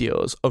of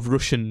videos of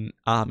Russian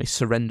army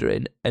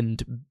surrendering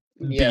and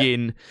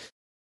being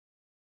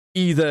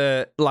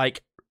either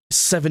like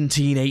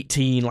 17,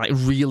 18, like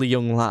really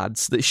young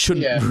lads that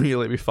shouldn't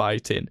really be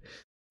fighting,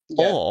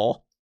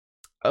 or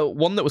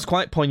one that was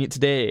quite poignant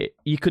today.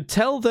 You could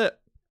tell that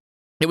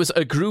it was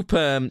a group,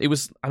 it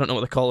was, I don't know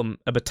what they call them,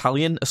 a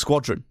battalion, a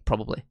squadron,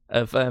 probably,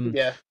 of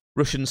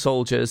Russian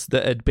soldiers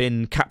that had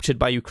been captured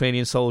by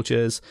Ukrainian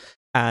soldiers,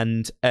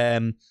 and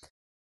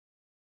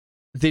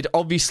they'd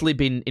obviously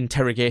been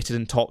interrogated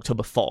and talked to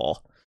before,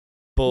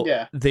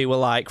 but they were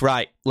like,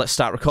 right, let's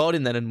start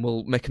recording then, and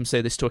we'll make them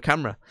say this to a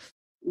camera.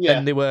 Yeah.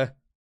 And they were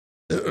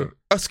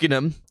asking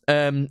them,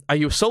 are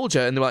you a soldier?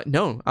 And they were like,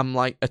 no, I'm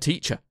like a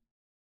teacher.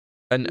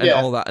 And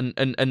all that,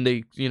 and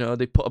they, you know,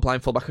 they put a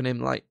blindfold back on him,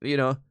 like, you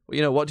know,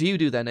 what do you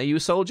do then? Are you a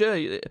soldier?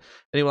 And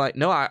he was like,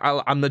 no,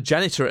 I'm the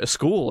janitor at a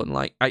school, and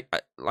like,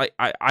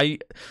 I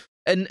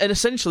and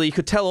essentially you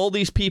could tell all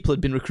these people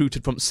had been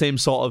recruited from the same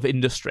sort of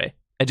industry,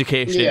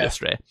 education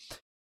industry,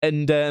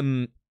 and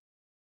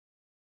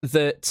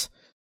that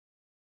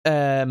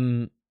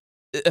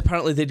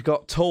apparently they'd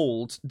got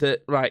told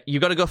that, right, you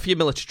got to go for your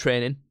military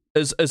training,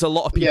 as a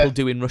lot of people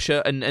do in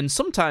Russia, and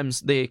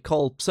sometimes they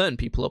call certain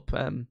people up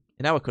in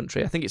our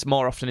country. I think it's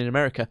more often in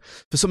America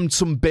for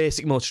some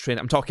basic military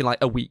training. I'm talking like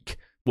a week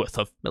worth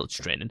of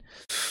military training.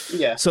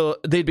 Yeah. So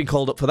they'd been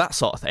called up for that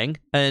sort of thing,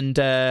 and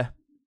at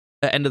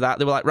the end of that,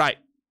 they were like, right,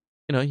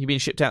 you're being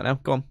shipped out now.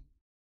 Go on.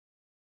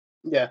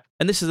 Yeah.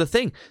 And this is the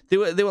thing. They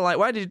were like,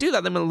 why did you do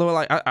that? Then they were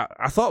like,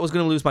 I thought I was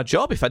going to lose my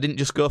job if I didn't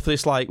just go for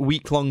this like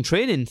week-long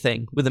training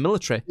thing with the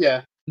military.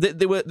 Yeah.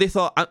 They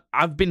thought,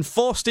 I've been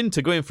forced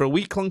into going for a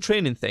week-long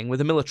training thing with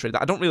the military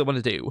that I don't really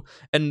want to do.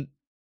 And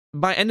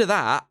by end of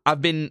that,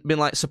 I've been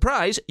like,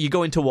 surprise, you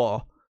go into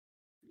war.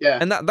 Yeah.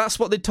 And that's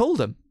what they told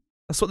them.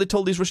 That's what they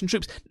told these Russian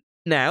troops.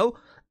 Now,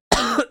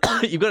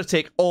 you've got to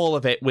take all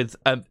of it with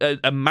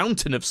a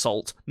mountain of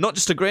salt, not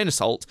just a grain of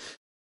salt.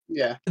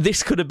 Yeah.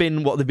 This could have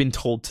been what they've been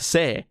told to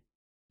say.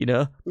 They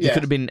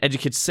could have been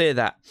educated to say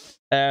that.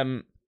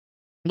 But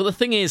the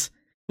thing is,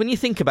 when you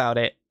think about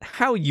it,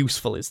 how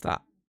useful is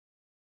that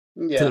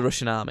to the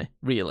Russian army,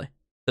 really,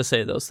 to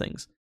say those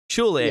things?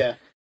 Surely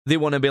they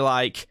want to be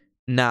like,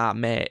 nah,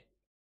 mate.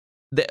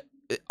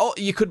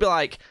 You could be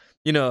like,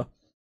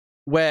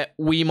 where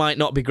we might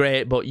not be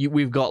great, but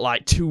we've got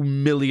like 2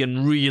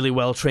 million really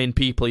well-trained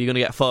people, you're going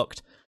to get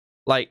fucked.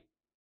 Like,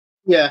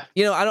 yeah.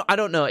 I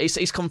don't know.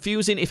 It's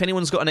confusing. If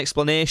anyone's got an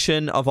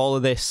explanation of all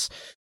of this,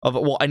 of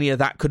what any of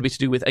that could be to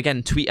do with,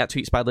 again, tweet at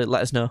TweetSpidely,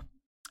 let us know.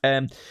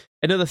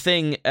 Another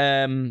thing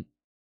that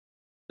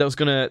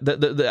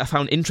I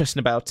found interesting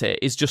about it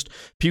is just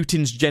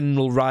Putin's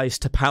general rise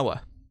to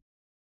power.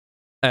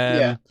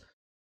 And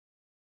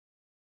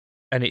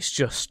it's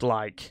just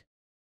like,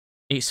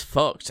 it's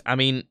fucked. I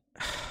mean,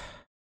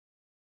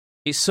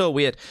 it's so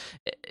weird.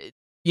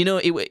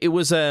 It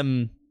was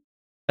a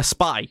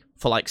spy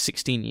for like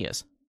 16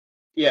 years.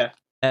 Yeah.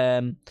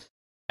 And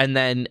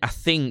then I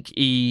think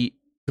he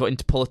got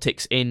into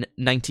politics in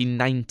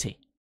 1990,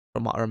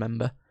 from what I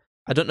remember.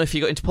 I don't know if he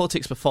got into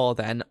politics before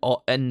then,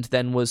 and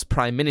then was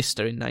Prime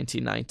Minister in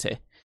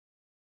 1990.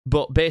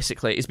 But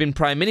basically, he's been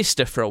Prime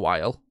Minister for a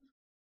while.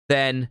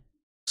 Then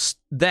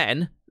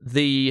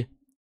the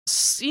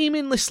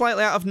seemingly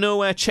slightly out of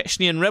nowhere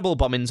Chechnyan rebel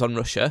bombings on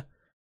Russia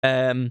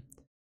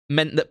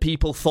meant that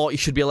people thought he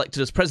should be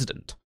elected as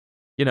president.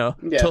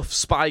 Tough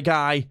spy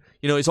guy.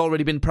 He's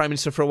already been Prime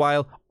Minister for a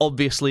while.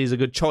 Obviously, he's a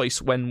good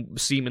choice when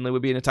seemingly we're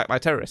being attacked by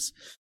terrorists.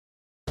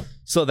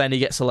 So then he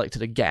gets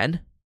elected again.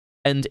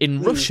 And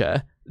in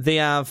Russia, they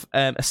have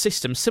a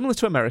system similar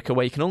to America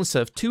where you can only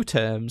serve 2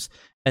 terms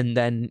and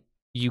then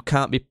you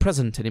can't be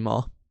president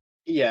anymore.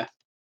 Yeah.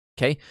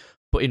 Okay?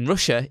 But in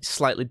Russia, it's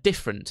slightly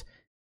different.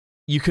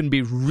 You can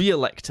be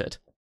re-elected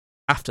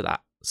after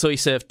that. So he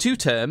served 2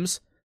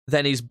 terms,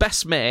 then his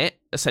best mate,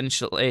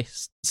 essentially,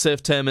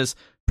 served term as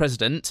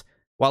president,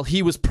 while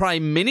he was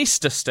Prime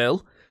Minister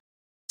still.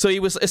 So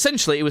it was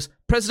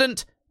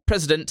president,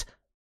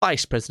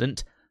 vice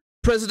president,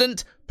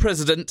 president.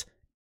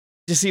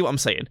 Do you see what I'm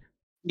saying?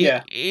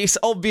 Yeah. It's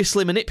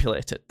obviously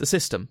manipulated, the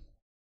system.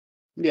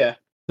 Yeah.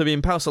 To be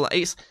in power, so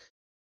it's...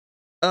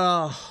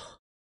 I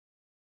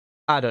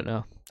don't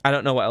know. I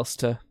don't know what else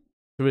to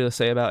really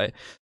say about it.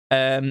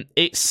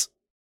 It's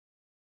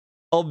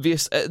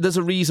obvious. There's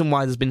a reason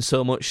why there's been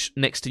so much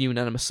next to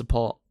unanimous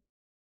support,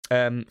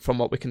 from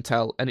what we can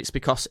tell, and it's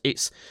because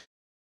it's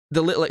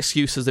the little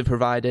excuses they've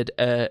provided.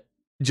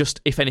 Just,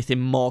 if anything,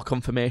 more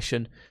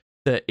confirmation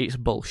that it's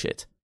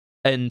bullshit,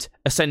 and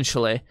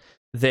essentially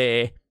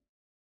they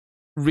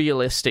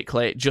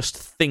realistically just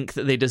think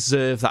that they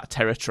deserve that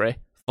territory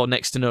for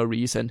next to no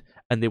reason,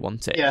 and they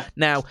want it. Yeah.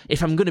 Now,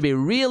 if I'm going to be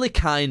really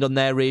kind on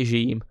their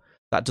regime,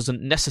 that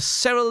doesn't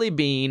necessarily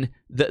mean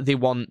that they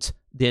want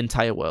the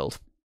entire world.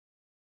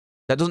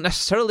 That doesn't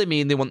necessarily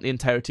mean they want the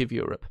entirety of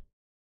Europe.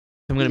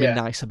 I'm going to be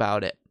nice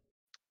about it.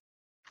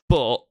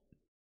 But,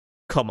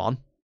 come on.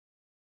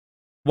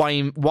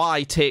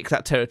 Why take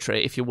that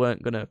territory if you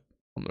weren't going to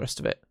want the rest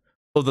of it?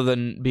 Other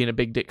than being a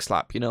big dick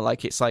slap,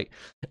 it's like,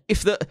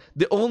 if the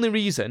only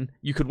reason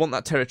you could want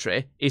that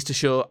territory is to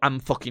show I'm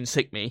fucking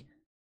sick me,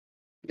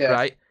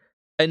 right?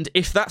 And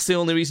if that's the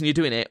only reason you're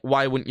doing it,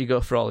 why wouldn't you go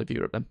for all of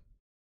Europe then?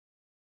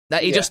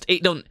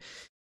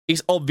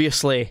 It's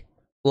obviously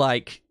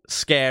like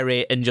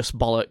scary and just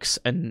bollocks,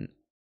 and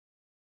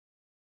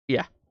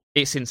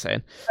it's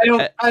insane.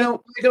 I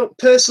don't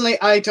personally.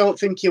 I don't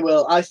think he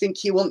will. I think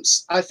he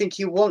wants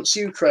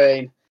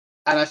Ukraine,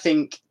 and I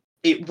think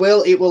it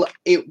will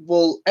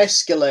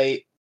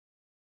escalate.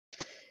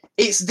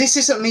 This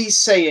isn't me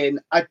saying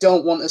I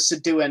don't want us to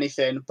do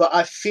anything, but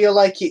I feel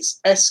like it's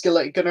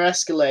going to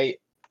escalate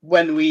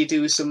when we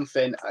do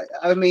something.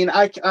 I mean,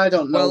 I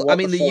don't know. Well, I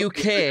mean, the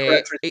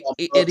UK,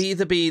 it'd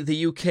either be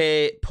the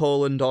UK,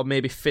 Poland, or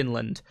maybe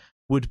Finland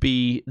would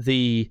be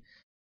the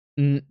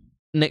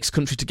next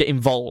country to get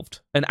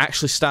involved and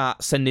actually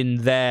start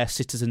sending their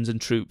citizens and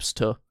troops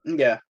to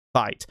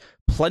fight.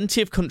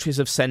 Plenty of countries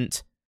have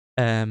sent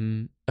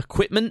a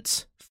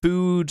equipment,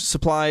 food,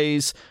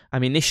 supplies,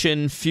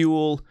 ammunition,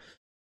 fuel.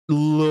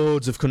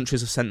 Loads of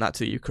countries have sent that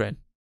to Ukraine.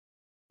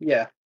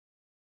 Yeah.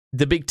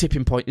 The big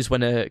tipping point is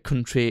when a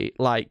country,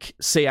 like,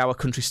 say our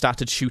country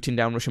started shooting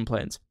down Russian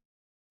planes.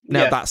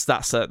 Now,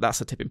 that's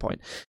a tipping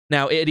point.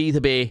 Now, it'd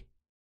either be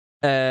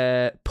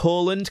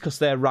Poland, because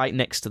they're right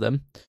next to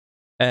them,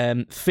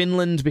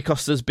 Finland,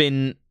 because there's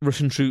been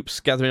Russian troops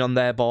gathering on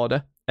their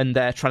border, and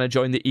they're trying to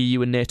join the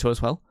EU and NATO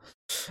as well,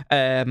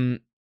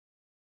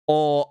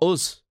 or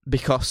us,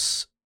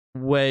 because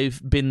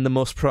we've been the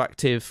most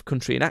proactive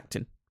country in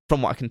acting,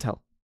 from what I can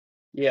tell.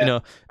 Yeah. You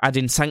know,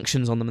 adding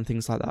sanctions on them and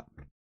things like that.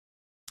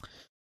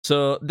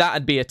 So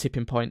that'd be a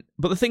tipping point.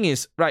 But the thing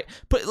is, right,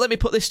 let me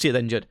put this to you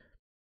then, Judd.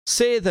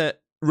 Say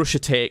that Russia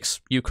takes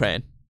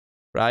Ukraine,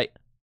 right?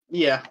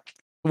 Yeah.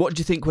 What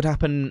do you think would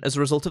happen as a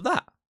result of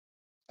that?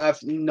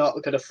 I've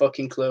not got a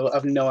fucking clue.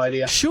 I've no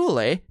idea.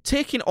 Surely,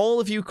 taking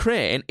all of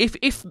Ukraine,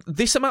 if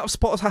this amount of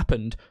support has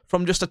happened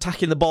from just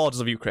attacking the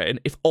borders of Ukraine,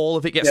 if all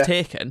of it gets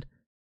taken,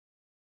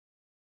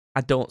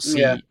 I don't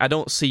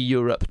see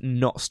Europe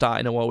not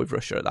starting a war with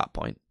Russia at that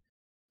point.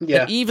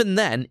 Yeah. And even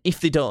then, if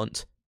they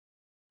don't,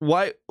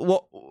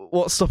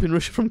 what's stopping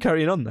Russia from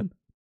carrying on then?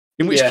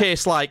 In which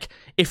case, like,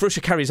 if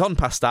Russia carries on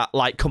past that,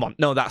 like, come on,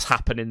 no, that's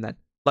happening then.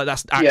 Like,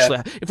 that's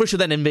actually... If Russia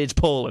then invades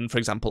Poland, for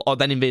example, or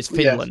then invades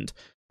Finland,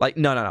 like,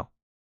 no.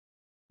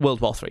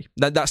 World War III.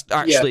 That's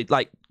actually,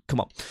 like, come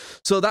on.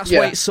 So that's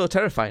why it's so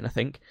terrifying, I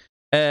think.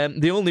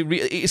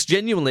 It's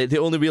genuinely the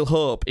only real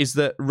hope is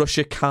that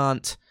Russia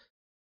can't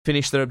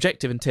finish their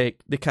objective and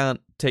they can't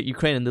take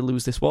Ukraine and they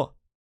lose this war.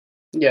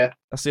 Yeah.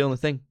 That's the only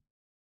thing.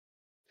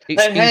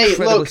 It's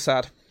incredibly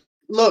sad.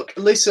 Look,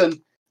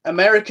 listen,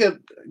 America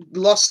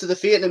lost to the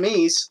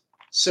Vietnamese,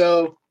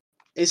 so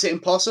is it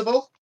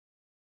impossible?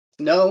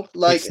 No,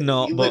 like it's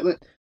not. But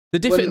the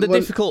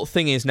difficult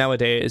thing is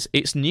nowadays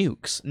it's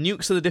nukes.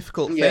 Nukes are the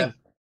difficult thing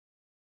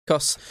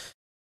because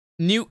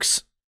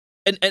nukes,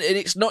 and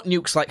it's not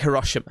nukes like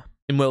Hiroshima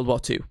in World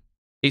War II.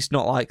 It's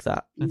not like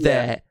that.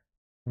 They're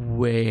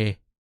way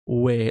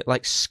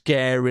like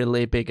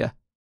scarily bigger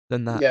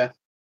than that. Yeah,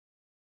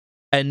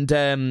 and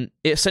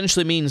it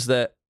essentially means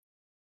that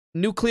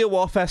nuclear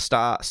warfare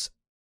starts.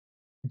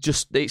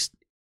 Just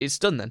it's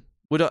done then.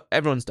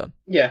 Everyone's done.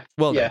 Yeah.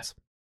 Well,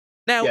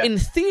 now in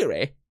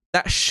theory,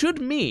 that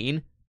should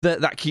mean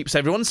that keeps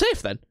everyone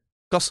safe then.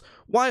 Because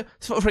why?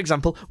 For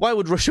example, why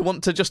would Russia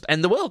want to just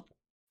end the world?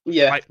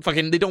 Yeah. Like,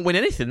 fucking, they don't win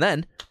anything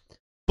then.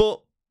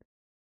 But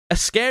a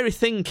scary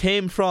thing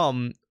came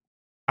from.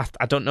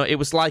 I don't know. It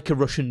was like a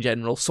Russian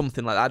general,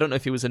 something like that. I don't know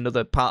if it was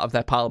another part of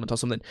their parliament or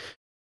something.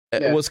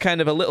 It was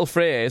kind of a little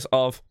phrase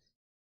of.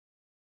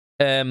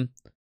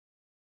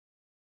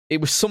 It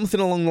was something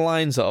along the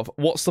lines of,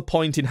 what's the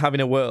point in having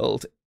a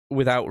world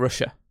without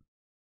Russia?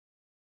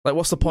 Like,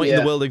 what's the point in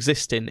the world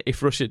existing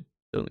if Russia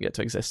doesn't get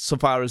to exist, so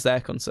far as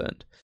they're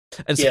concerned?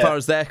 And so far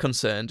as they're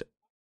concerned,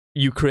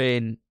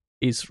 Ukraine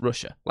is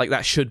Russia. Like,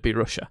 that should be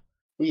Russia.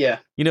 Yeah.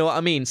 You know what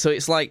I mean? So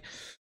it's like,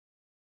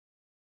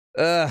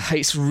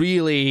 it's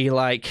really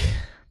like,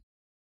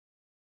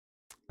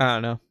 I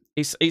don't know.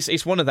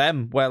 It's one of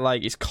them where,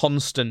 like, it's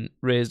constant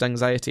raised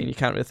anxiety and you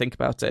can't really think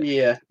about it.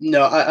 Yeah.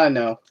 No, I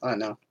know.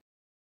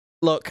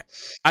 Look,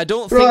 I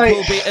don't think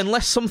we'll be,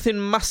 unless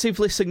something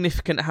massively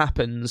significant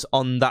happens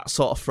on that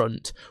sort of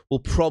front, we'll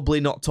probably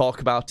not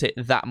talk about it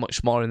that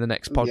much more in the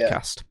next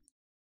podcast.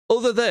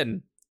 Other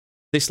than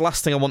this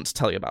last thing I want to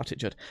tell you about it,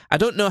 Judd. I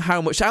don't know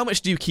how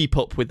much do you keep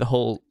up with the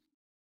whole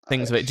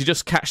things of it? Do you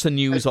just catch the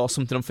news or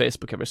something on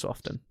Facebook every so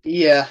often?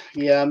 Yeah,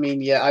 I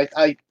mean, I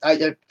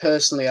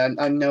personally,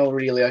 I know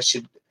really I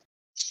should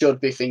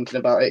be thinking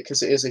about it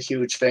because it is a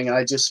huge thing.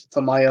 I just,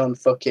 for my own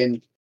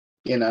fucking,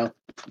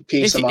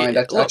 peace of mind,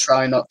 I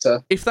try not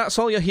to. If that's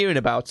all you're hearing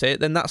about it,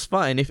 then that's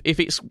fine. If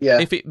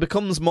it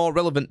becomes more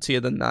relevant to you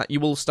than that,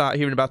 you will start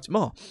hearing about it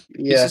more.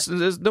 Yeah.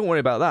 Don't worry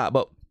about that.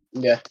 But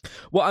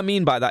what I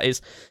mean by that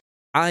is,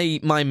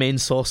 my main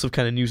source of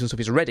kind of news and stuff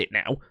is Reddit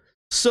now.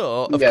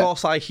 So of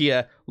course I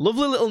hear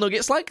lovely little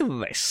nuggets like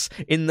this.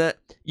 In that,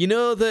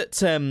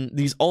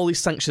 that all these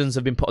sanctions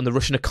have been put on the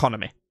Russian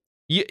economy.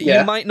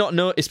 You might not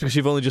notice because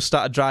you've only just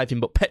started driving,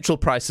 but petrol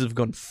prices have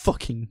gone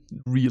fucking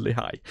really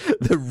high.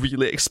 They're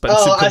really expensive.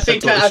 Oh, I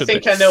think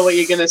I know what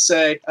you're gonna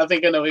say.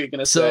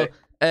 So,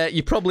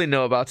 you probably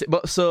know about it,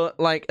 but so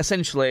like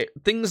essentially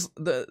things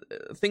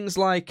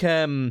like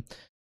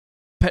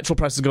petrol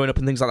prices going up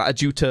and things like that are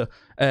due to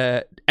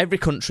every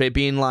country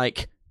being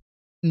like,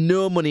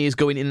 no money is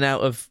going in and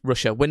out of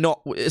Russia.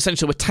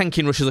 We're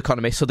tanking Russia's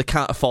economy, so they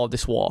can't afford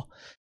this war,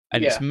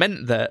 and it's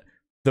meant that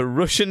the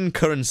Russian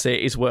currency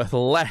is worth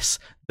less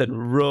than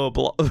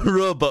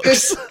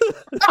Robux.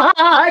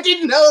 I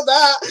didn't know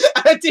that.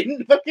 I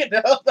didn't fucking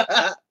know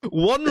that.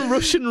 One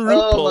Russian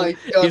ruble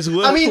is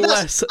worth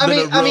less than a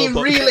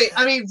Robux.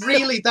 I mean,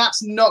 really,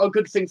 that's not a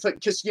good thing for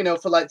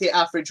like the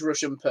average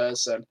Russian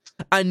person.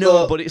 I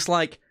know, but it's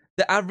like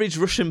the average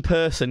Russian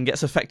person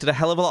gets affected a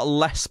hell of a lot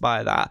less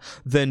by that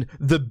than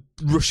the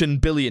Russian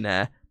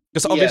billionaire.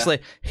 Because obviously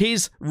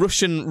his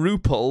Russian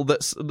ruble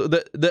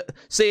that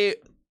say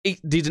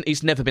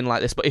It's never been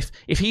like this. But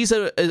if he's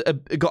got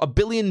 $1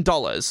 billion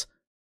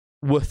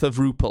worth of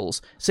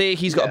ruples, say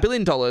he's got $1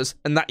 billion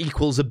and that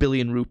equals 1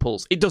 billion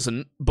ruples. It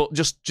doesn't, but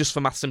just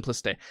for math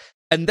simplicity.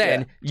 And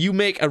then you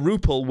make a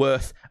ruple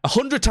worth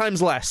 100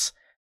 times less.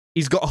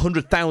 He's got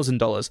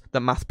 $100,000. That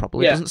math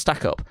probably doesn't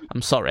stack up.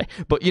 I'm sorry,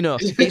 but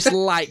it's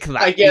like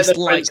that. I get it's the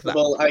like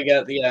principle. that. I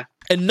get the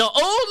And not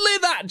only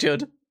that,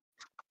 Judd,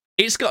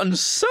 it's gotten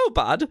so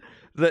bad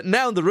that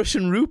now one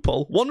Russian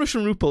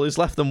ruple is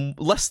less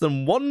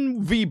than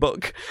 1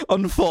 V-buck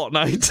on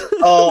Fortnite.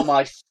 Oh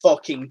my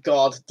fucking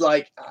god!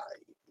 Like,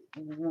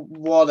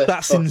 what a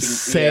that's fucking,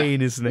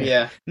 insane, isn't it?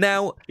 Yeah.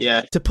 Now,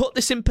 to put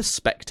this in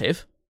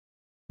perspective,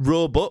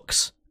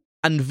 Robux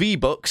and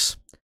V-bucks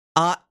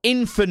are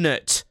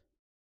infinite.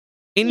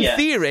 In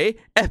theory,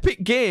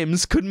 Epic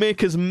Games could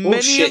make as many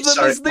of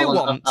them as they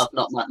want. I've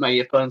not my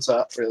earphones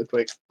out really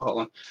quick. Hold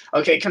on.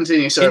 Okay,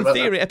 continue. Sorry about that.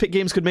 In theory, Epic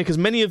Games could make as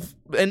many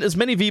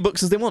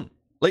V-bucks as they want.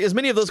 Like, as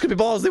many of those could be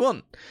bought as they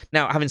want.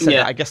 Now, having said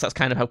that, I guess that's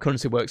kind of how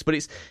currency works, but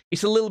it's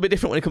a little bit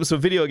different when it comes to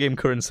video game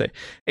currency.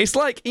 It's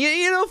like,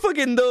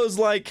 fucking those,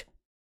 like,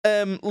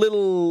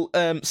 little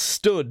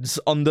studs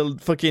on the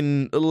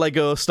fucking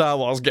Lego Star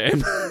Wars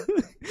game.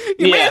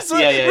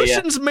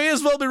 Russians may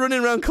as well be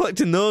running around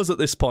collecting those at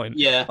this point.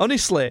 Yeah.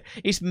 Honestly,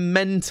 it's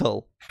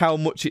mental how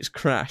much it's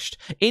crashed.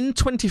 In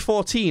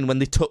 2014, when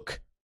they took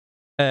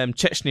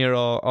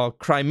Chechnya or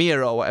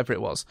Crimea or whatever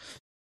it was,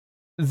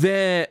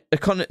 their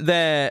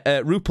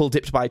ruble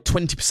dipped by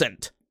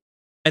 20%.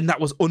 And that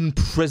was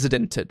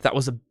unprecedented. That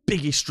was the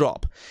biggest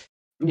drop.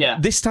 Yeah.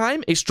 This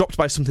time, it's dropped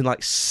by something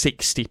like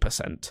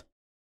 60%.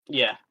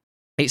 Yeah.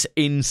 It's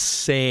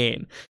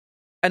insane.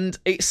 And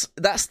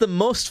that's the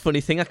most funny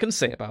thing I can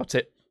say about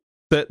it.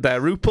 That their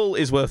ruble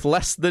is worth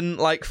less than,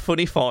 like,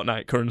 funny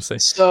Fortnite currency.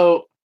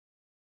 So,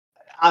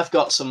 I've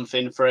got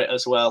something for it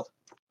as well.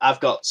 I've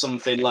got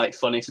something, like,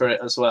 funny for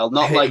it as well.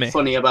 Not,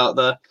 funny about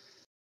the...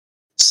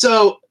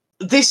 So,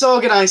 this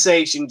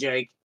organisation,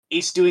 Jake,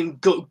 is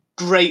doing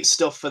great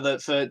stuff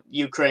for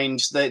Ukraine.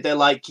 They're,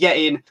 like,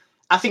 getting...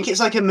 I think it's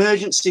like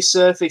emergency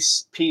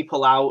service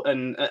people out,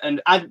 and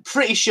I'm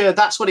pretty sure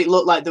that's what it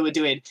looked like they were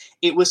doing.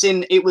 It was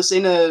in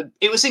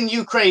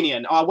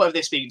Ukrainian or whatever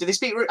they speak. Do they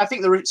speak? I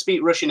think they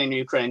speak Russian in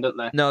Ukraine, don't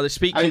they? No, they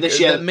speak.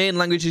 The main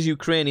language is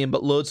Ukrainian,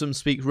 but loads of them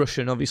speak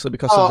Russian, obviously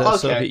because of the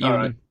Soviet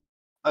Union.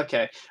 Right.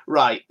 Okay,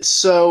 right.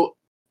 So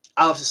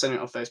I'll have to send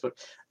it on Facebook.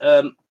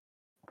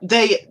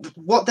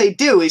 What they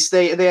do is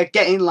they are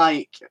getting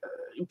like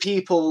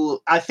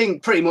people, I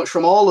think, pretty much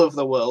from all over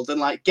the world,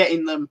 and like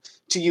getting them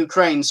to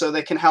Ukraine so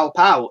they can help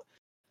out.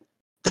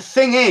 The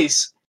thing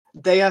is,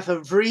 they have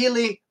a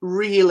really,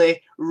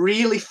 really,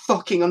 really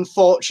fucking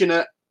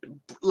unfortunate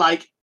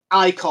like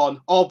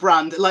icon or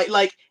brand.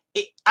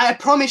 I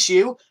promise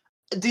you,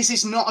 this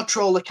is not a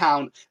troll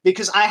account,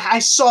 because I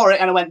saw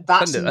it and I went,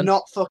 that's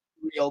not fucking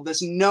real.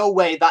 There's no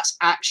way that's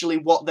actually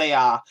what they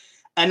are.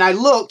 And I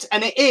looked,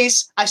 and it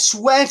is. I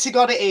swear to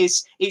God, it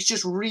is. It's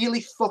just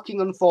really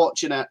fucking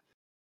unfortunate.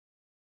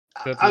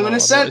 I'm gonna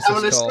send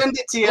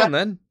it to you. Go on,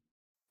 then.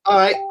 All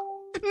right.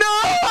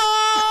 No!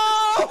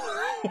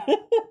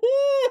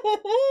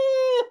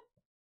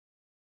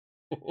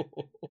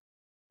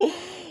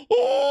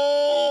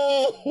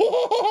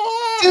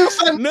 Do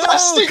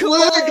fantastic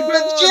work,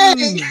 but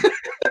Jake.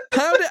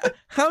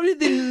 How did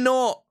they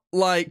not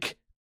like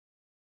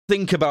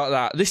think about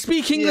that? They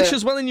speak English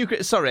as well in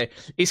Ukraine. Sorry,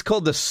 it's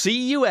called the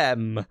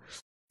CUM.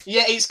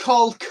 Yeah, it's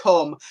called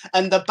cum,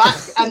 and the back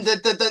and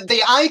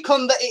the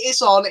icon that it is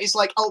on is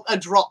like a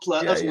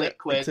droplet of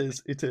liquid.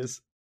 It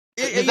is.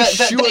 Are you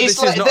sure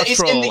this is not a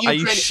troll? Are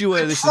you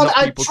sure this is not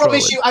people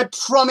trolling? I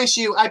promise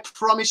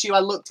you, I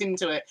looked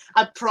into it.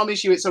 I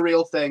promise you it's a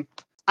real thing.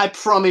 I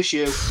promise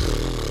you.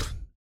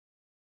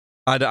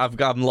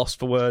 I'm lost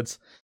for words.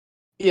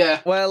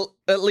 Yeah. Well,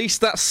 at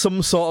least that's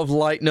some sort of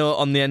light note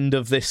on the end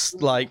of this,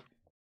 like,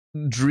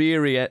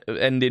 dreary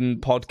ending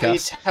podcast.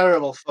 It's a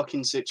terrible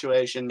fucking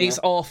situation. It's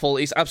awful.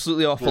 It's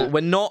absolutely awful. Yeah.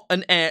 We're not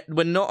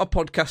a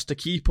podcast to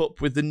keep up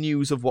with the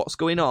news of what's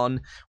going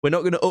on. We're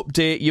not going to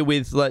update you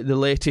with like the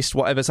latest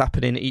whatever's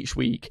happening each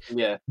week.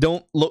 Yeah.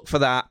 Don't look for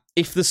that.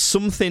 If there's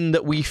something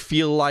that we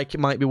feel like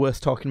it might be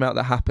worth talking about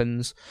that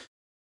happens,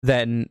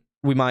 then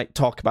we might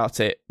talk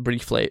about it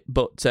briefly.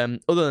 But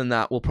other than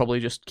that, we'll probably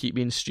just keep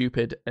being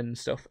stupid and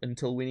stuff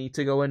until we need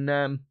to go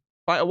and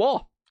fight a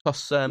war.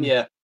 Because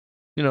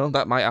you know,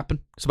 that might happen.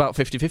 It's about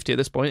 50-50 at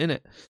this point, isn't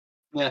it?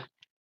 Yeah.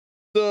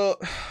 So,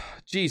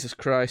 Jesus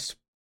Christ.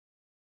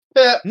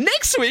 Yeah.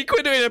 Next week,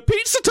 we're doing a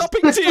pizza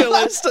topping tier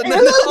list. And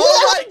then,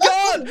 oh my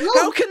God!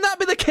 How can that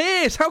be the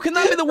case? How can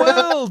that be the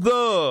world,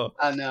 though?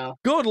 I know.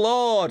 Good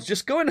Lord.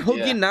 Just go and hug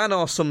your nan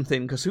or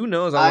something, because who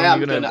knows how long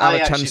you're going to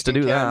have a chance to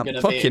do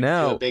that. Fucking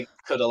hell. A big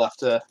cuddle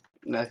after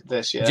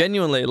this, yeah.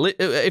 Genuinely,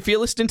 if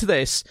you're listening to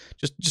this,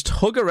 just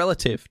hug a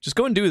relative. Just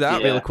go and do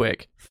that real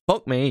quick.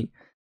 Fuck me.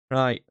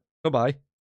 Right. Goodbye.